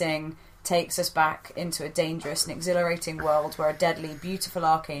Nalini Singh takes us back into a dangerous and exhilarating world where a deadly, beautiful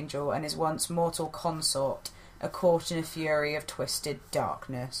archangel and his once mortal consort are caught in a fury of twisted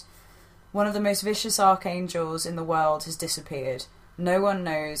darkness. One of the most vicious archangels in the world has disappeared. No one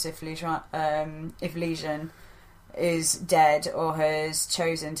knows if Legion is dead or has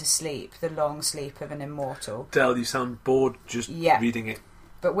chosen to sleep the long sleep of an immortal. Del, you sound bored just reading it.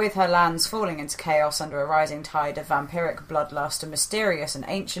 But with her lands falling into chaos under a rising tide of vampiric bloodlust, a mysterious and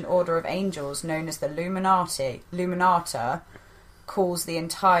ancient order of angels known as the Luminata calls the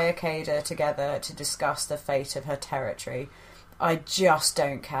entire Cada together to discuss the fate of her territory. I just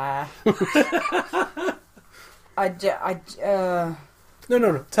don't care.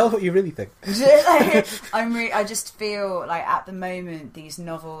 No. Tell us what you really think. I just feel like at the moment these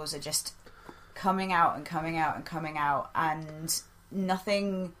novels are just coming out and coming out and coming out, and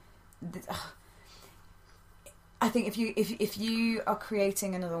nothing. I think if you are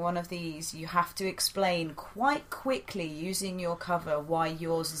creating another one of these, you have to explain quite quickly using your cover why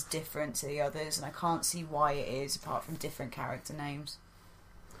yours is different to the others, and I can't see why it is apart from different character names.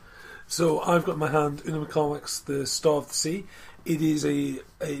 So I've got in my hand Una McCormack's The Star of the Sea. It is a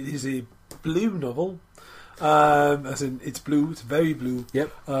blue novel. As in, it's blue. It's very blue.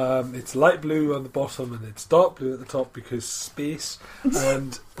 Yep. It's light blue on the bottom and it's dark blue at the top because space.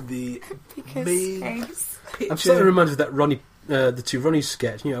 And the main picture. I'm slightly reminded of that Ronnie, the two Ronnies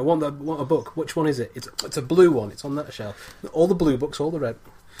sketch. I want a book. Which one is it? It's a blue one. It's on that shelf. All the blue books, all the red.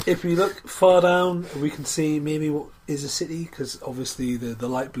 If we look far down, we can see maybe what is a city, because obviously the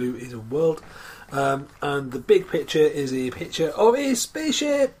light blue is a world. And the big picture is a picture of a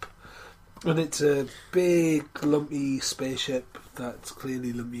spaceship. And it's a big, lumpy spaceship that's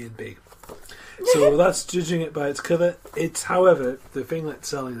clearly lumpy and big. So that's judging it by its cover. However, the thing that's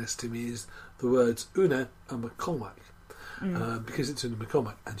selling this to me is the words Una and McCormack. Because it's Una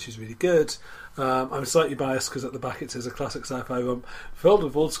McCormack and she's really good. I'm slightly biased because at the back it says a classic sci-fi romp filled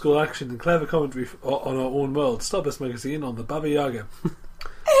with old school action and clever commentary on our own world. Starbust magazine on the Baba Yaga.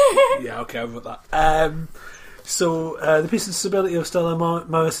 Yeah, okay, I wrote that. So, the peace and stability of Stella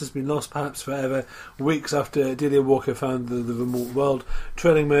Maris has been lost, perhaps forever. Weeks after Delia Walker found the remote world,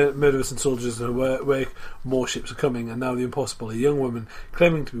 trailing murderers and soldiers in her wake, more ships are coming, and now the impossible, a young woman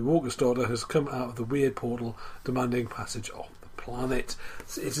claiming to be Walker's daughter, has come out of the weird portal, demanding passage off the planet.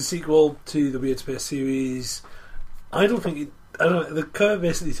 It's a sequel to the Weird Space series. I don't know, the cover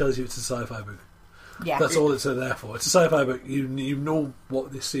basically tells you it's a sci-fi book. Yeah. That's all it's there for. It's a sci-fi book. You know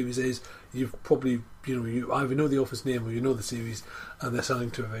what this series is. You've probably, you either know the author's name or you know the series, and they're selling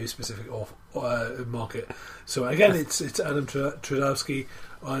to a very specific market. So again, it's Adam Trudowski,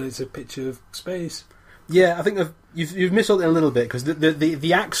 and it's a picture of space. Yeah, I think you've missed out a little bit, because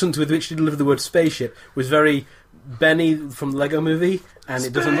the accent with which you deliver the word spaceship was very Benny from the Lego Movie, and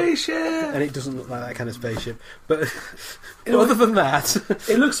it doesn't look like that kind of spaceship. But other than that,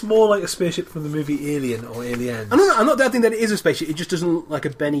 it looks more like a spaceship from the movie Alien or Aliens. I'm not doubting that it is a spaceship. It just doesn't look like a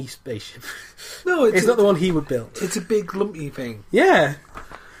Benny spaceship. No, it's not the one he would build. It's a big lumpy thing. Yeah.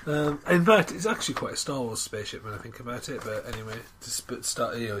 In fact, it's actually quite a Star Wars spaceship when I think about it. But anyway, it's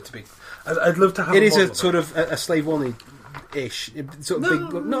a big. I'd love to have. It is a sort of a Slave One-ish sort of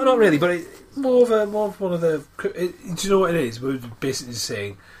big. No, not really, but more of one of the. Do you know what it is? We're basically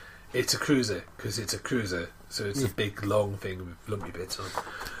saying it's a cruiser because it's a cruiser, so it's a big long thing with lumpy bits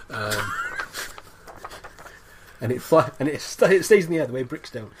on. And it stays in the air the way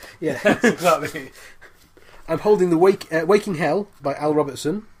bricks don't. Yeah, exactly. I'm holding the Waking Hell by Al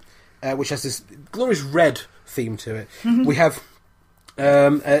Robertson, which has this glorious red theme to it. We have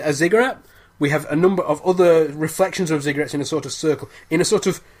a ziggurat. We have a number of other reflections of ziggurats in a sort of circle. In a sort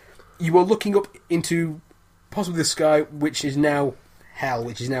of... You are looking up into possibly the sky, which is now hell,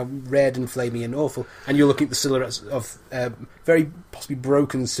 which is now red and flaming and awful, and you're looking at the silhouettes of very possibly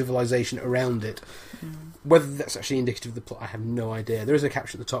broken civilization around it. Whether that's actually indicative of the plot, I have no idea. There is a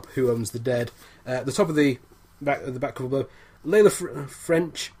caption at the top, "Who owns the dead?" At the top of the back cover below, Layla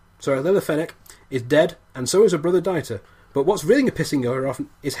Fennec is dead, and so is her brother Dieter. But what's really pissing her off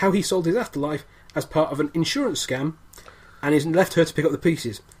is how he sold his afterlife as part of an insurance scam, and has left her to pick up the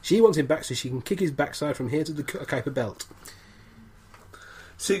pieces. She wants him back so she can kick his backside from here to the Kuiper Belt.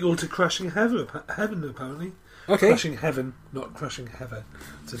 Sequel to Crashing Heaven, apparently. Okay. Crashing Heaven, not Crashing Heaven.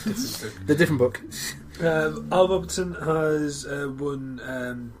 It's a different book. The different book. Al Robertson has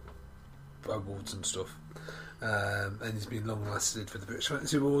won awards and stuff. And he's been long lasted for the British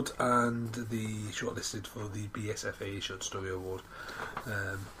Fantasy Award and the shortlisted for the BSFA Short Story Award.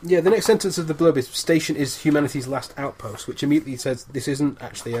 The next sentence of the blurb is "Station is humanity's last outpost," which immediately says this isn't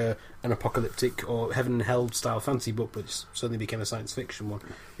actually an apocalyptic or heaven and hell style fantasy book, but it suddenly became a science fiction one.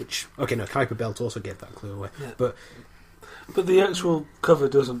 Which, okay, no, Kuiper Belt also gave that clue away, but the actual cover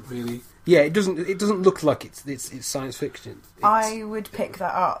doesn't really. Yeah, it doesn't look like it's science fiction. I would pick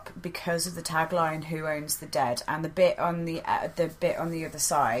that up because of the tagline "Who owns the dead?" and the bit on the other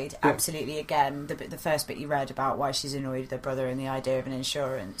side. Yeah. Absolutely, again, the first bit you read about why she's annoyed with her brother and the idea of an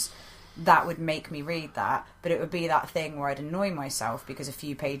insurance. That would make me read that, but it would be that thing where I'd annoy myself because a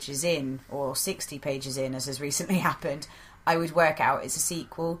few pages in, or 60 pages in, as has recently happened, I would work out it's a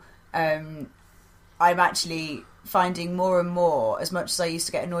sequel. I'm actually finding more and more, as much as I used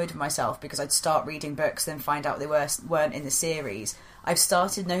to get annoyed with myself because I'd start reading books then find out they weren't in the series, I've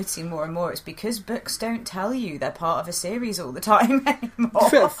started noticing more and more it's because books don't tell you they're part of a series all the time anymore.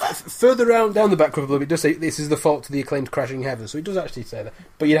 Further down the back cover, it does say this is the fault to the acclaimed Crashing Heaven, so it does actually say that,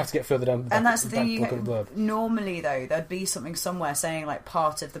 but you'd have to get further down the back. And that's the normally though there'd be something somewhere saying like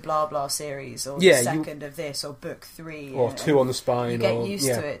part of the blah blah series or second of this or book 3 or 2 on the spine. You get used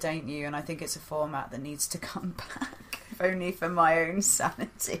to it, don't you? And I think it's a format that needs to come back, if only for my own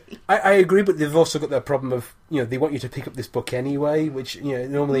sanity. I agree, but they've also got that problem of, they want you to pick up this book anyway, which,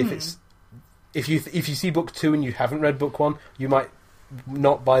 normally if you see book 2 and you haven't read book 1, you might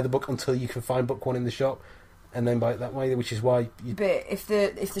not buy the book until you can find book 1 in the shop and then buy it that way, which is why But if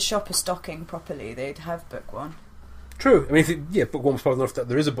the shop is stocking properly, they'd have book 1. True. I mean, book 1 was probably enough that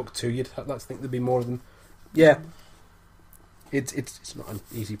there is a book 2, you'd like to think there'd be more of them. Yeah. It's not an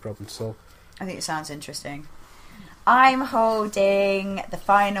easy problem to solve. I think it sounds interesting. I'm holding The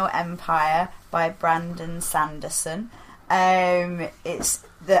Final Empire by Brandon Sanderson. And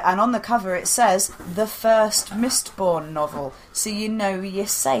on the cover it says the first Mistborn novel, so you're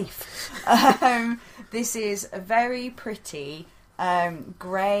safe. This is a very pretty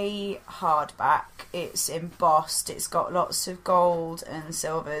grey hardback. It's embossed. It's got lots of gold and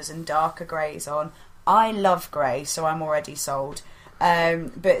silvers and darker greys on. I love grey, so I'm already sold.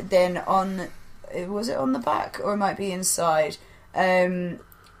 But then was it on the back or it might be inside?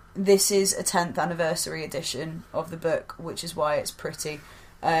 This is a 10th anniversary edition of the book, which is why it's pretty.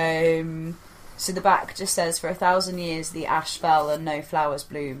 So the back just says, for 1,000 years the ash fell and no flowers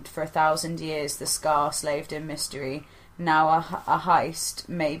bloomed. For 1,000 years the scar slaved in mystery. Now a heist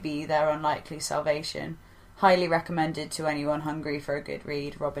may be their unlikely salvation. Highly recommended to anyone hungry for a good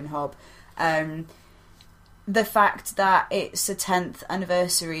read, Robin Hobb. The fact that it's a 10th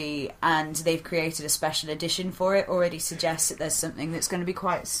anniversary and they've created a special edition for it already suggests that there's something that's going to be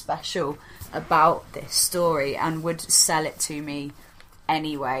quite special about this story and would sell it to me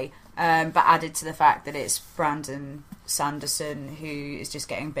anyway. But added to the fact that it's Brandon Sanderson, who is just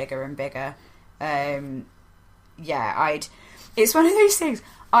getting bigger and bigger. It's one of those things.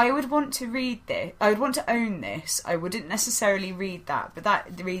 I would want to read this. I would want to own this. I wouldn't necessarily read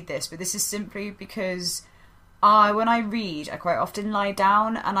this, but this is simply because when I read, I quite often lie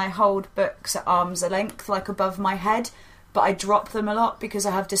down and I hold books at arm's length, like above my head, but I drop them a lot because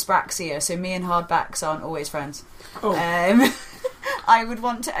I have dyspraxia, so me and hardbacks aren't always friends. Oh. I would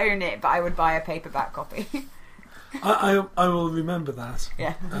want to own it, but I would buy a paperback copy. I will remember that.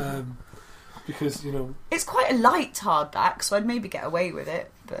 Yeah. Because, it's quite a light hardback, so I'd maybe get away with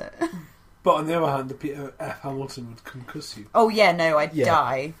it, but... But on the other hand, the Peter F. Hamilton would concuss you. Oh yeah, no, I'd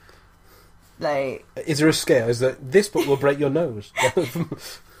die. Like... Is there a scale? Is that this book will break your nose?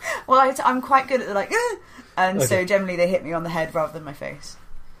 Well, I'm quite good at the and so generally they hit me on the head rather than my face.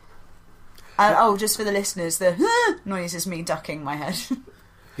 And just for the listeners, the noise is me ducking my head.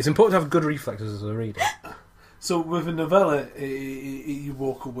 It's important to have good reflexes as a reader. So with a novella, you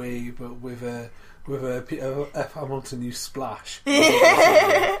walk away, but with a Peter F. Hamilton, you splash.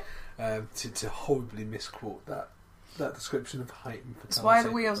 To horribly misquote that description of heightened fatality. That's why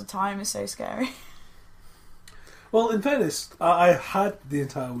the Wheels of Time is so scary. Well, in fairness, I had the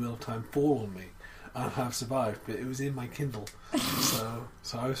entire Wheel of Time fall on me and have survived, but it was in my Kindle, so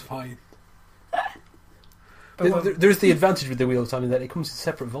I was fine. There's the advantage with the Wheel of Time in that it comes in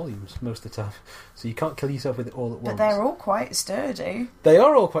separate volumes most of the time, so you can't kill yourself with it all at once. But they're all quite sturdy. They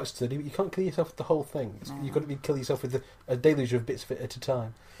are all quite sturdy, but you can't kill yourself with the whole thing. You've got to kill yourself with a deluge of bits of it at a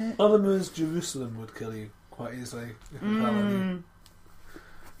time. Oliver's Jerusalem would kill you quite easily if it fell on you,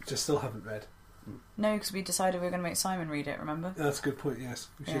 which I still haven't read. No, because we decided we were going to make Simon read it, remember? That's a good point, yes.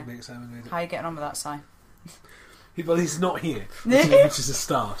 We should make Simon read it. How are you getting on with that, Si? Well, he's not here, which is a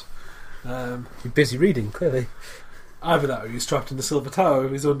start. You're busy reading, clearly. Either that or he's trapped in the Silver Tower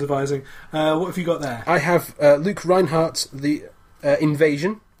of his own devising. What have you got there? I have Luke Reinhardt's The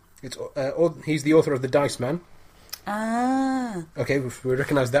Invasion. He's the author of The Dice Man. Ah. Okay, we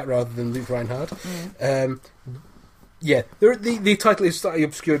recognise that rather than Luke Reinhardt. The title is slightly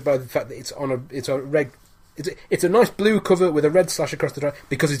obscured by the fact that it's a nice blue cover with a red slash across the top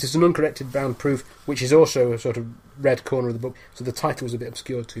because it is an uncorrected bound proof, which is also a sort of red corner of the book. So the title was a bit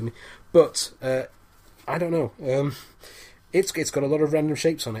obscure to me, but I don't know. It's got a lot of random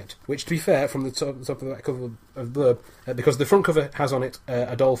shapes on it, which, to be fair, from the top of that cover of blurb, because the front cover has on it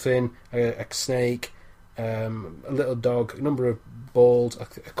a dolphin, a snake, a little dog, a number of balls, a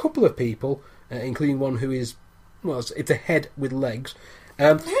couple of people, including one who is, it's a head with legs.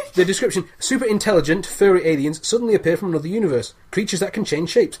 The description: super intelligent, furry aliens suddenly appear from another universe. Creatures that can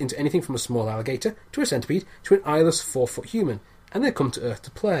change shapes into anything from a small alligator to a centipede to an eyeless 4-foot human, and they come to Earth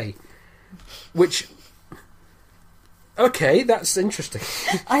to play. Which, okay, that's interesting.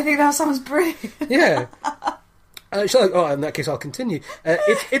 I think that sounds brilliant. Yeah. In that case, I'll continue.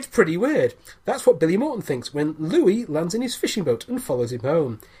 It's pretty weird. That's what Billy Morton thinks when Louis lands in his fishing boat and follows him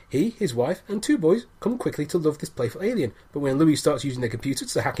home. He, his wife, and 2 boys come quickly to love this playful alien. But when Louis starts using their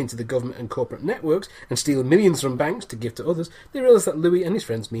computers to hack into the government and corporate networks and steal millions from banks to give to others, they realise that Louis and his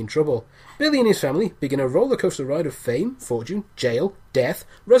friends mean trouble. Billy and his family begin a rollercoaster ride of fame, fortune, jail, death,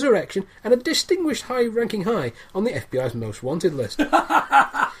 resurrection, and a distinguished high-ranking high on the FBI's most wanted list.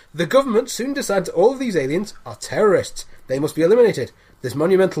 The government soon decides all of these aliens are terrorists. They must be eliminated. This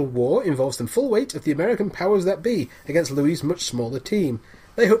monumental war involves the full weight of the American powers that be against Louis' much smaller team.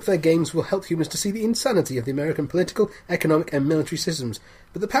 They hope their games will help humans to see the insanity of the American political, economic and military systems.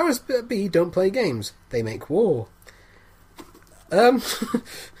 But the powers that be don't play games. They make war.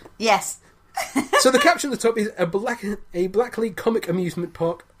 Yes. So the caption at the top is a blackly comic amusement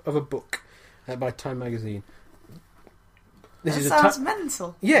park of a book by Time magazine. This sounds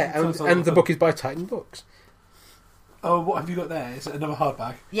mental. Yeah, and the book is by Titan Books. Oh, what have you got there? Is it another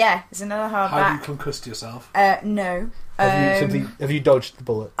hardback? Yeah, it's another hardback. Have you concussed yourself? No. Have you dodged the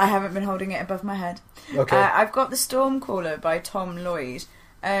bullet? I haven't been holding it above my head. Okay. I've got The Stormcaller by Tom Lloyd.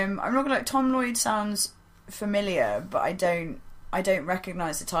 I'm not gonna lie, Tom Lloyd sounds familiar, but I don't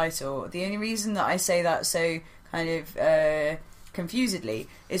recognise the title. The only reason that I say that so kind of confusedly,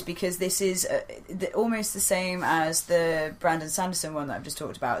 is because this is almost the same as the Brandon Sanderson one that I've just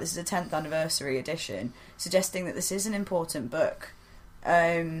talked about. This is a 10th anniversary edition, suggesting that this is an important book.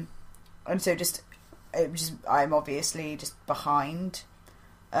 And so I'm obviously just behind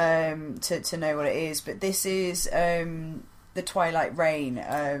to know what it is. But this is the Twilight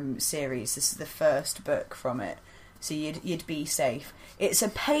Reign series. This is the first book from it, so you'd be safe. It's a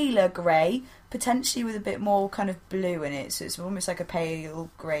paler grey, potentially with a bit more kind of blue in it, so it's almost like a pale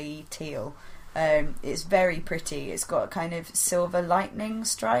grey teal. It's very pretty. It's got kind of silver lightning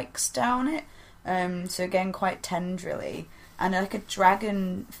strikes down it, so again quite tendrily, and like a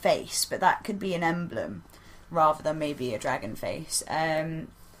dragon face, but that could be an emblem rather than maybe a dragon face. A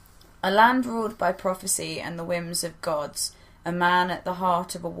land ruled by prophecy and the whims of gods, a man at the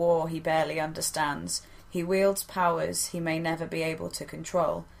heart of a war he barely understands. He wields powers he may never be able to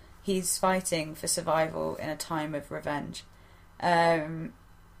control. He's fighting for survival in a time of revenge.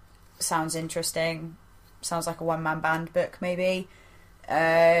 Sounds interesting. Sounds like a one-man band book, maybe.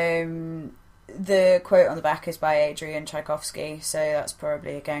 The quote on the back is by Adrian Tchaikovsky, so that's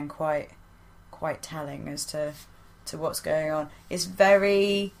probably, again, quite telling as to what's going on. It's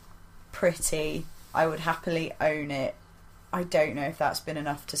very pretty. I would happily own it. I don't know if that's been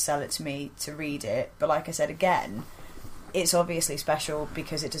enough to sell it to me to read it, but like I said again, it's obviously special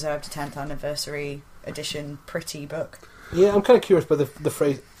because it deserved a 10th anniversary edition pretty book. Yeah, I'm kind of curious by the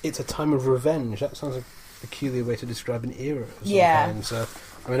phrase, it's a time of revenge. That sounds like a peculiar way to describe an era of some kind. So,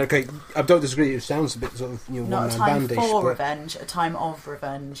 I mean, okay, I don't disagree, it sounds a bit sort of, not a time for revenge, a time of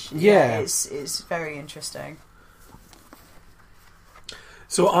revenge. Yeah. It's very interesting.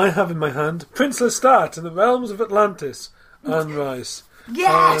 So I have in my hand Prince Lestat in the Realms of Atlantis. Anne Rice.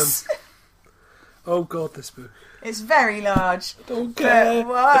 Yes! Oh god, this book. It's very large. I don't care.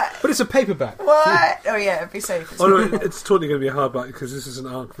 What? But it's a paperback. What? Oh yeah, it'd be safe. Oh no, it's totally going to be a hardback because this is an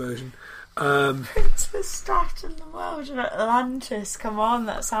ARC version. Prince Lestat in the World of Atlantis. Come on,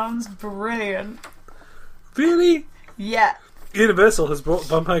 that sounds brilliant. Really? Yeah. Universal has brought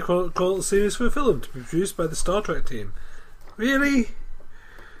Vampire Chronicles series for a film to be produced by the Star Trek team. Really?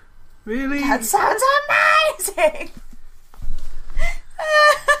 Really? That sounds amazing!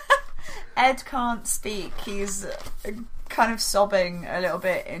 Ed can't speak. He's kind of sobbing a little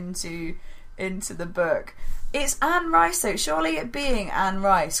bit into the book. It's Anne Rice, though. Surely it being Anne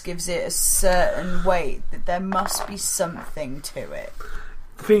Rice gives it a certain weight that there must be something to it.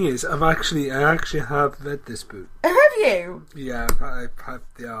 The thing is, I actually have read this book. Have you? Yeah, I have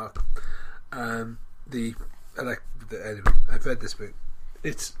the ARC. Anyway, I've read this book.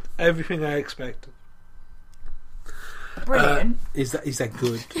 It's everything I expected. Brilliant. Is that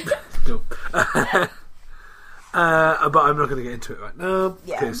good? No. But I'm not going to get into it right now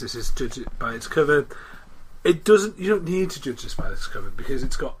because this is judged by its cover. You don't need to judge this by its cover because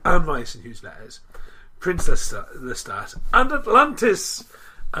it's got Anne Rice in huge letters, Prince Lestat, and Atlantis.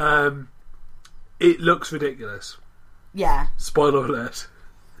 It looks ridiculous. Yeah. Spoiler alert.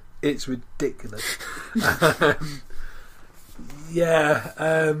 It's ridiculous.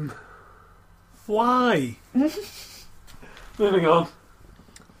 Why? Moving on.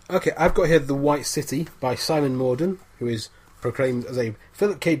 Okay, I've got here The White City by Simon Morden, who is proclaimed as a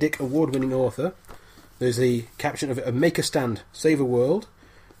Philip K. Dick award-winning author. There's the caption of it, Make a Stand, Save a World.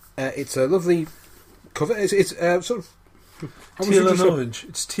 It's a lovely cover. It's sort of... Teal and orange.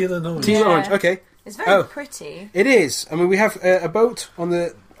 It's teal and orange. Teal and orange, okay. It's very pretty. It is. I mean, we have a boat on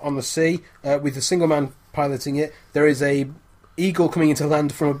the sea with a single man piloting it. There is a eagle coming into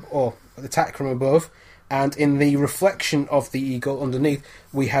land or attack from above, and in the reflection of the eagle underneath,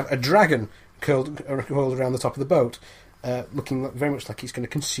 we have a dragon curled around the top of the boat, looking very much like it's going to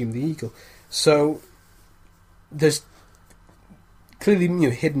consume the eagle. So there's clearly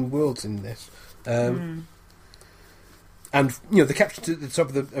hidden worlds in this. And the caption at the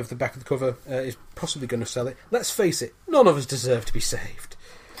top of the back of the cover is possibly going to sell it. Let's face it, none of us deserve to be saved.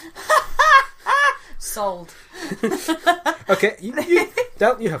 Sold. Okay, you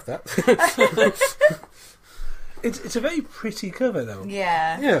have that. It's a very pretty cover, though.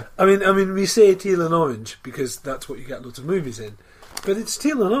 Yeah. Yeah. I mean, we say teal and orange because that's what you get lots of movies in, but it's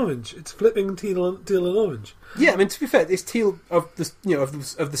teal and orange. It's flipping teal and orange. Yeah, I mean, to be fair, it's teal of the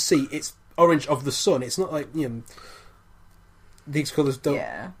of the sea. It's orange of the sun. It's not like these colours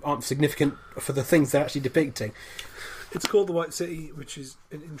aren't significant for the things they're actually depicting. It's called The White City, which is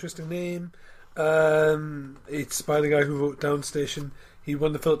an interesting name. It's by the guy who wrote Downstation. He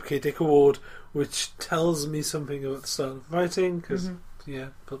won the Philip K. Dick Award, which tells me something about the style of writing, because,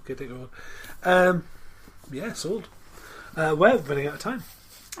 Philip K. Dick Award. Sold. We're running out of time.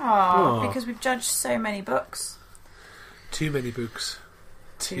 Because we've judged so many books. Too many books.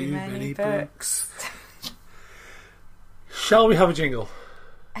 Too many books. Shall we have a jingle?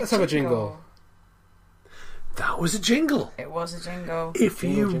 Let's have a jingle. That was a jingle. It was a jingle. If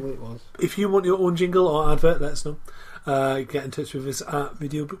Jingle it was. you want your own jingle or advert, let us know. Get in touch with us at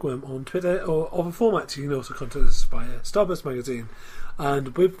Video Bookworm on Twitter or other formats. You can also contact us via Starburst Magazine.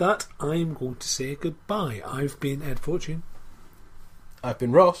 And with that, I'm going to say goodbye. I've been Ed Fortune. I've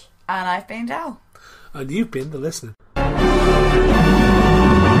been Ross. And I've been Del. And you've been the listener.